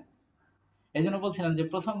দেখছেন। এই জন্য বলছিলাম যে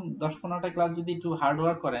প্রথম 10-15টা ক্লাস যদি একটু হার্ড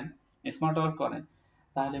ওয়ার্ক করেন, স্মার্ট ওয়ার্ক করেন,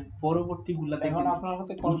 তাহলে পরবর্তী গুলাতে এখন আপনার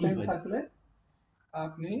হাতে কন্টেন্ট থাকলে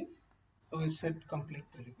আপনি ওয়েবসাইট কমপ্লিট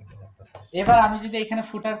তৈরি করতে পারতেছেন। এবার আমি যদি এখানে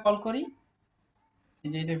ফুটার কল করি, এই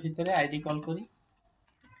যে এটার ভিতরে আইডি কল করি,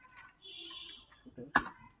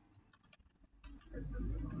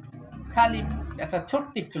 খালি একটা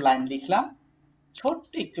ছোট্ট একটু লাইন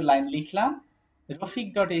লিখলাম,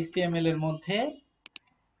 রফিক.html এর মধ্যে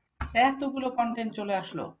এতগুলো কন্টেন্ট চলে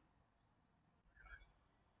আসলো,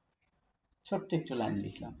 ছোট্ট একটু লাইন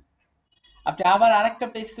লিখলাম। আপনি আবার আরেকটা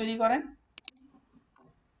পেজ তৈরি করেন,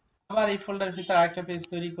 আবার এই ফোল্ডারের ভিতরে আরেকটা পেজ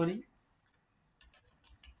তৈরি করি,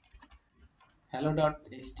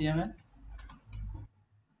 hello.html,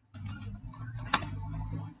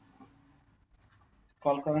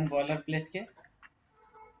 কল করেন বয়লার প্লেটকে,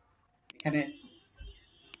 এখানে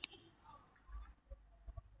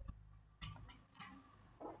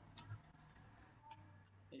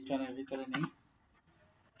এইখানের ভিতরে নেই,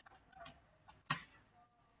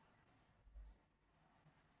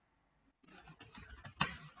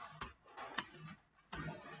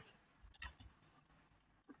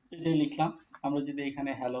 এটাই লিখলাম। আমরা যদি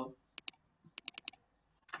এখানে হ্যালো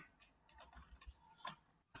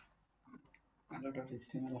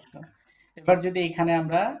hello.html আসলাম, এবার যদি এখানে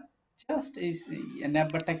আমরা জাস্ট এই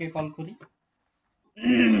ন্যাববারটাকে কল করি,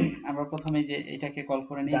 আমরা প্রথমে যে এটাকে কল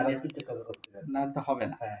করে নিই, জাভাস্ক্রিপ্টে কল করতে হবে। না তো হবে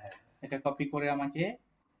না, হ্যাঁ হ্যাঁ, এটা কপি করে আমাকে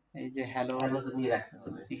এই যে হ্যালো ভালো তো নিয়ে রাখতে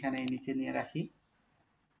হবে। এখানে নিচে নিয়ে রাখি,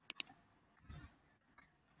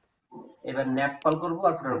 এবার ন্যাপ কল করব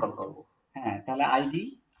আর ফুটার কল করব। হ্যাঁ তাহলে আইডি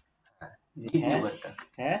দ্বিতীয় একটা।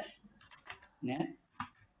 হ্যাশ ন্যাব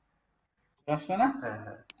আসলো না, হ্যাঁ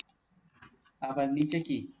হ্যাঁ, আবার নিচে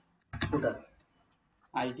কি ফুটার।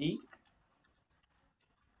 আইডি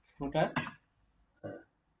ফুটার, হ্যাঁ,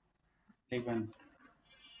 দেখবেন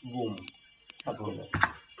বুম সব চলে আসে।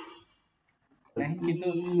 দেখেন কিন্তু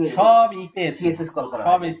সব ই পেয়েছে, সিএসএস কল করা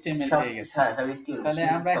সব হয়। HTML সব- পেয়ে গেছে। হ্যাঁ, সব HTML তাহলে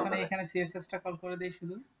CSS আমরা কল এখন করা হয়। এখানে সিএসএস টা কল করে দেই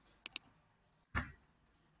শুধু,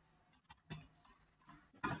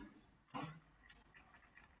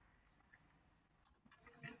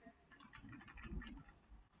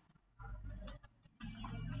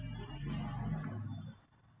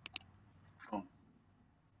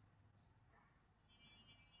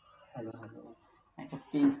 হ্যালো হ্যালো, একটা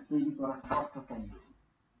পেজ তৈরি করা কতটা easy।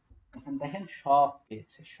 এখন দেখেন সব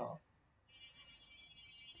পেয়েছে সব।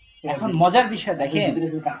 এখন মজার বিষয় দেখেন, ভিতরে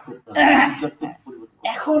শুধু কাজ করতে হবে, যতটুকু পরিবর্তন করতে হবে।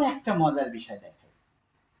 এখন একটা মজার বিষয় দেখেন,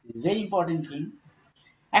 ভেরি ইম্পর্টেন্ট থিং।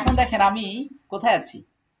 এখন দেখেন আমি কোথায় আছি,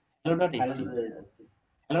 hello.html,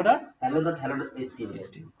 hello.html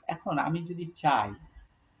এখন আমি যদি চাই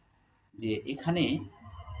যে এখানে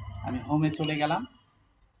আমি হোমে চলে গেলাম,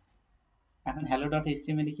 এখন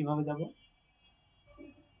hello.html এ কিভাবে যাব,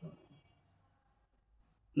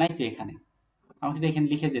 নাই তো এখানে, আমাকে তো এখানে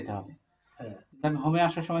লিখে যেতে হবে। হ্যাঁ, আমি হোমে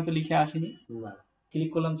আসার সময় তো লিখে আসিনি, না, ক্লিক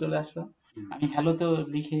করলাম চলে আসলো। আমি হ্যালো তো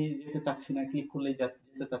লিখে যেতে চাচ্ছি না, ক্লিক করলেই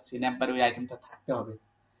যেতে চাচ্ছি, ন্যাপবারে ওই আইটেমটা থাকতে হবে।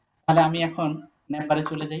 তাহলে আমি এখন ন্যাপবারে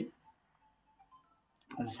চলে যাই,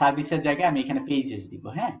 সার্ভিসের জায়গায় আমি এখানে পেজেস দিব,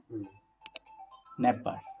 হ্যাঁ হুম।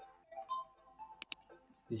 ন্যাপবার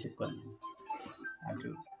রিসেট করে নিই, একটু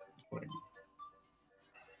করে নিই।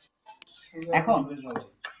 এখন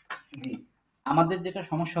জি, আমাদের যেটা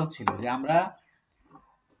সমস্যা হচ্ছিল যে আমরা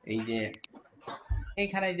এই যে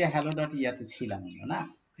এইখানে যে হ্যালো ডট ইয়াতে ছিলাম আমরা, না?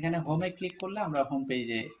 এখানে হোমে ক্লিক করলে আমরা হোম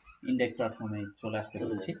পেজে ইন্ডেক্স ডট হোমে চলে আসতে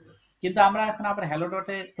পারছি, কিন্তু আমরা এখন আবার হ্যালো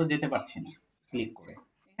ডটে তো যেতে পারছি না ক্লিক করে।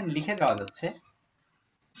 এখানে লিখে দেওয়া যাচ্ছে,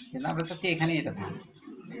 কিন্তু আমরা চাচ্ছি এখানে এটা থাকবে।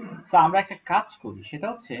 সো আমরা একটা কাজ করি, সেটা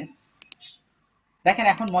হচ্ছে দেখেন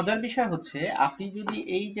এখন মজার বিষয় হচ্ছে আপনি যদি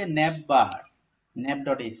এই যে ন্যাপ বার ন্যাপ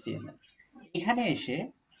ডট এইচটিএমএল এখানে এসে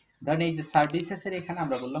ধরেন এই যে সার্ভিসেস এর এখানে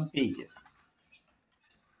আমরা বললাম পেজেস,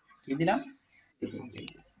 কি দিলাম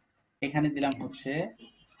পেজেস, এখানে দিলাম হচ্ছে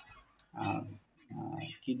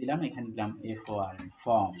কি দিলাম, এখানে দিলাম FORM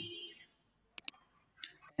ফর্ম,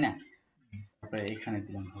 তাই না? তারপরে এখানে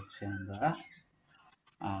দিলাম হচ্ছে আমরা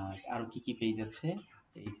আরো কি কি পেজ আছে,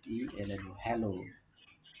 HELLO হ্যালো,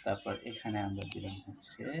 তারপর এখানে আমরা দিলাম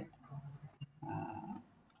হচ্ছে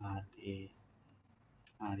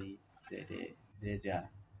রেজা,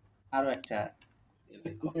 আরো একটা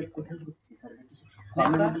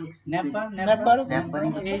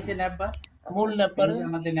এই যে ন্যাপবার মূল ন্যাপারে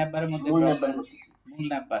আমাদের ন্যাপবারের মধ্যে মূল ন্যাপবার মূল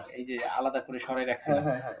ন্যাপবার এই যে আলাদা করে সরাই রাখছিল,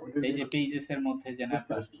 এই যে পেজেস এর মধ্যে যে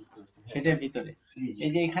ন্যাপবার সেটার ভিতরে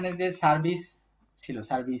এই যে এখানে যে সার্ভিস ছিল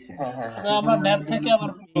সার্ভিসেস, আমরা ন্যাপ থেকে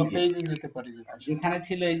আবার পেজে যেতে পারি। যেখানে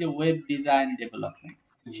ছিল এই যে ওয়েব ডিজাইন ডেভেলপমেন্ট,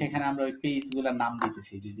 সেখানে আমরা ওই পেজগুলোর নাম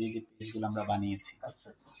দিতেছি, যে যে পেজগুলো আমরা বানিয়েছি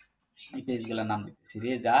এই পেজগুলোর নাম দিতেছি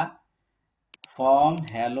রেজা ফর্ম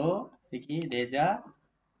হ্যালো, কি রেজা,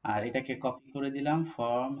 আর এটাকে কপি করে দিলাম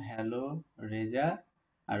ফর্ম হ্যালো রেজা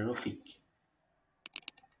আর রফিক।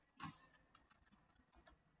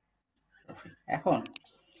 এখন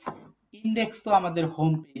ইন্ডেক্স তো আমাদের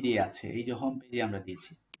হোম পেজে আছে, এই যে হোম পেজে আমরা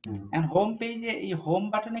দিয়েছি। এখন হোম পেজে এই হোম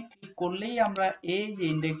বাটনে ক্লিক করলেই আমরা এই যে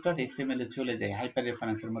index.html এ চলে যাই, হাইপার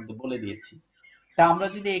রেফারেন্সের মধ্যে বলে দিয়েছি। তা আমরা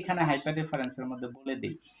যদি এখানে হাইপার রেফারেন্সের মধ্যে বলে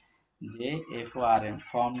দিই যে FORM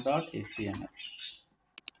form.html,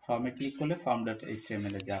 ফর্মে ক্লিক করলে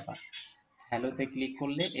form.html এ যাবা, হ্যালোতে ক্লিক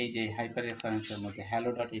করলে এই যে হাইপার রেফারেন্সের মধ্যে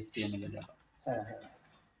hello.html এ যাবা,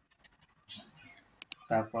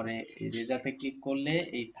 তারপরে এই রেজাতে ক্লিক করলে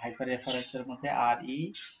এই হাইপার রেফারেন্সের মধ্যে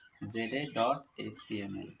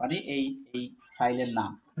REZA.html মানে এই ফাইলের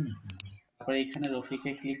নাম, তারপরে এখানে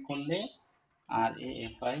রফিকে ক্লিক করলে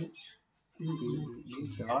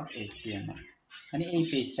RAFI.html মানে এই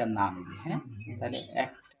পেজটার নাম। হ্যাঁ, তাহলে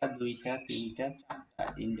একটা দুইটা তিনটা চারটা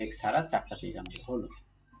ইন্ডেক্স ছাড়া চারটা পেজ আমাদের হলো।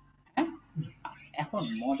 হ্যাঁ, আচ্ছা, এখন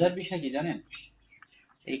মজার বিষয় কি জানেন,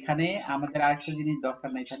 এখানে আমাদের আরেকটা জিনিস দরকার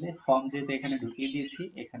নাই, তাহলে ফর্ম যেহেতু এখানে ঢুকিয়ে দিয়েছি,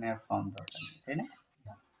 এখানে আর ফর্ম দরকার নেই, তাই না?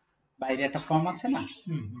 বাইরে একটা ফর্ম আছে না,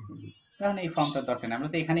 কারণ এই ফর্মটার দরকার নেই, আমরা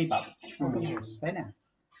তো এখানেই পাবো, তাই না?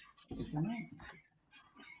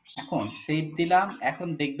 এখন সেভ দিলাম। এখন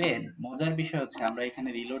দেখবেন মজার বিষয় হচ্ছে আমরা এখানে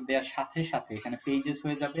রিলোড দেওয়ার সাথে সাথে এখানে পেজেস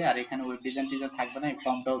হয়ে যাবে, আর এখানে ওয়েব ডিজাইন থাকবে না, এই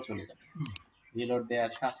ফর্মটাও চলে যাবে। রিলোড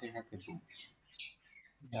দেওয়ার সাথে সাথে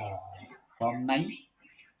ফর্ম নাই,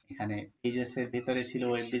 এখানে পেজেস এর ভিতরে ছিল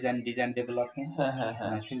ওয়েব ডিজাইন ডেভেলপমেন্ট,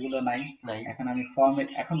 সেগুলো নাই। এখন আমি ফর্মের,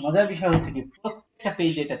 এখন মজার বিষয় হচ্ছে কি প্রত্যেকটা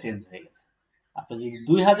পেজ এটা চেঞ্জ হয়ে গেছে। আপনি যদি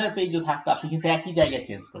 2000 পেজও থাকতো, আপনি কিন্তু একই জায়গায়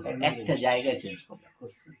চেঞ্জ করলেন, একটা জায়গায় চেঞ্জ করলেন,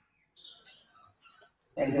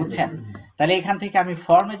 বুঝছেন? তাহলে এখান থেকে আমি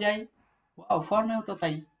ফর্মে যাই, ফর্মেও তো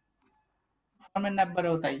তাই, ফর্মের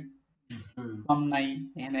ন্যাপবারেও তাই, ফর্ম নাই,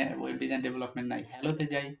 এখানে ওয়েব ডিজাইন ডেভেলপমেন্ট নাই। হ্যালোতে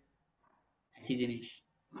যাই, একই জিনিস,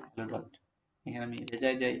 হ্যালো ডট, এখানে আমি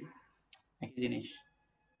রেজায় যাই, একই জিনিস,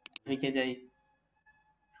 রফিকে যাই,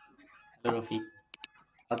 হ্যালো রফিক,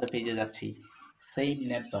 আলাদা পেজে যাচ্ছি, সেম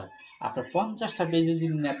ন্যাপবার। আপনার 50টা পেজে যদি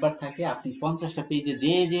ন্যাপবার থাকে, আপনি 50টা পেজে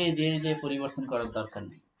যে যে যে যে পরিবর্তন করার দরকার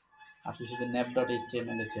নেই, আপনি শুধু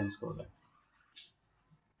nap.html এ চেঞ্জ করবেন,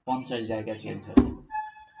 50 জায়গায় চেঞ্জ হবে।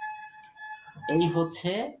 এই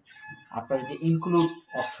হচ্ছে আপনার যে ইনক্লুড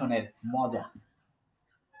অপশনের মজা,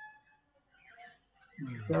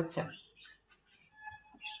 বুঝতে পারছেন?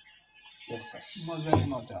 মজাই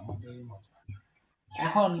মজা।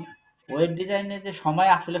 এখন ওয়েব ডিজাইনে যে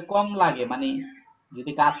সময় আসলে কম লাগে, মানে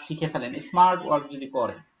যদি কাজ শিখে ফেলেন, স্মার্ট ওয়ার্ক যদি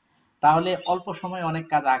করেন, তাহলে অল্প সময়ে অনেক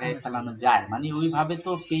কাজ আগায় ফেলানো যায়। মানে ওইভাবে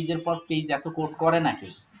তো পেজের পর পেজ এত কোড করে নাকি,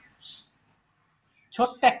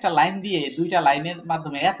 ছোট্ট একটা লাইন দিয়ে, দুইটা লাইনের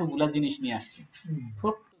মাধ্যমে এতগুলা জিনিস নিয়ে আসছে,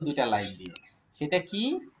 ছোট্ট দুইটা লাইন দিয়ে। সেটা কি?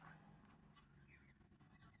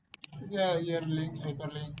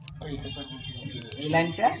 এই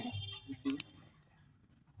লাইনটা,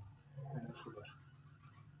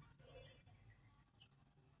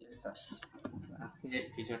 আজকে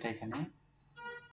ভিডিওটা এখানে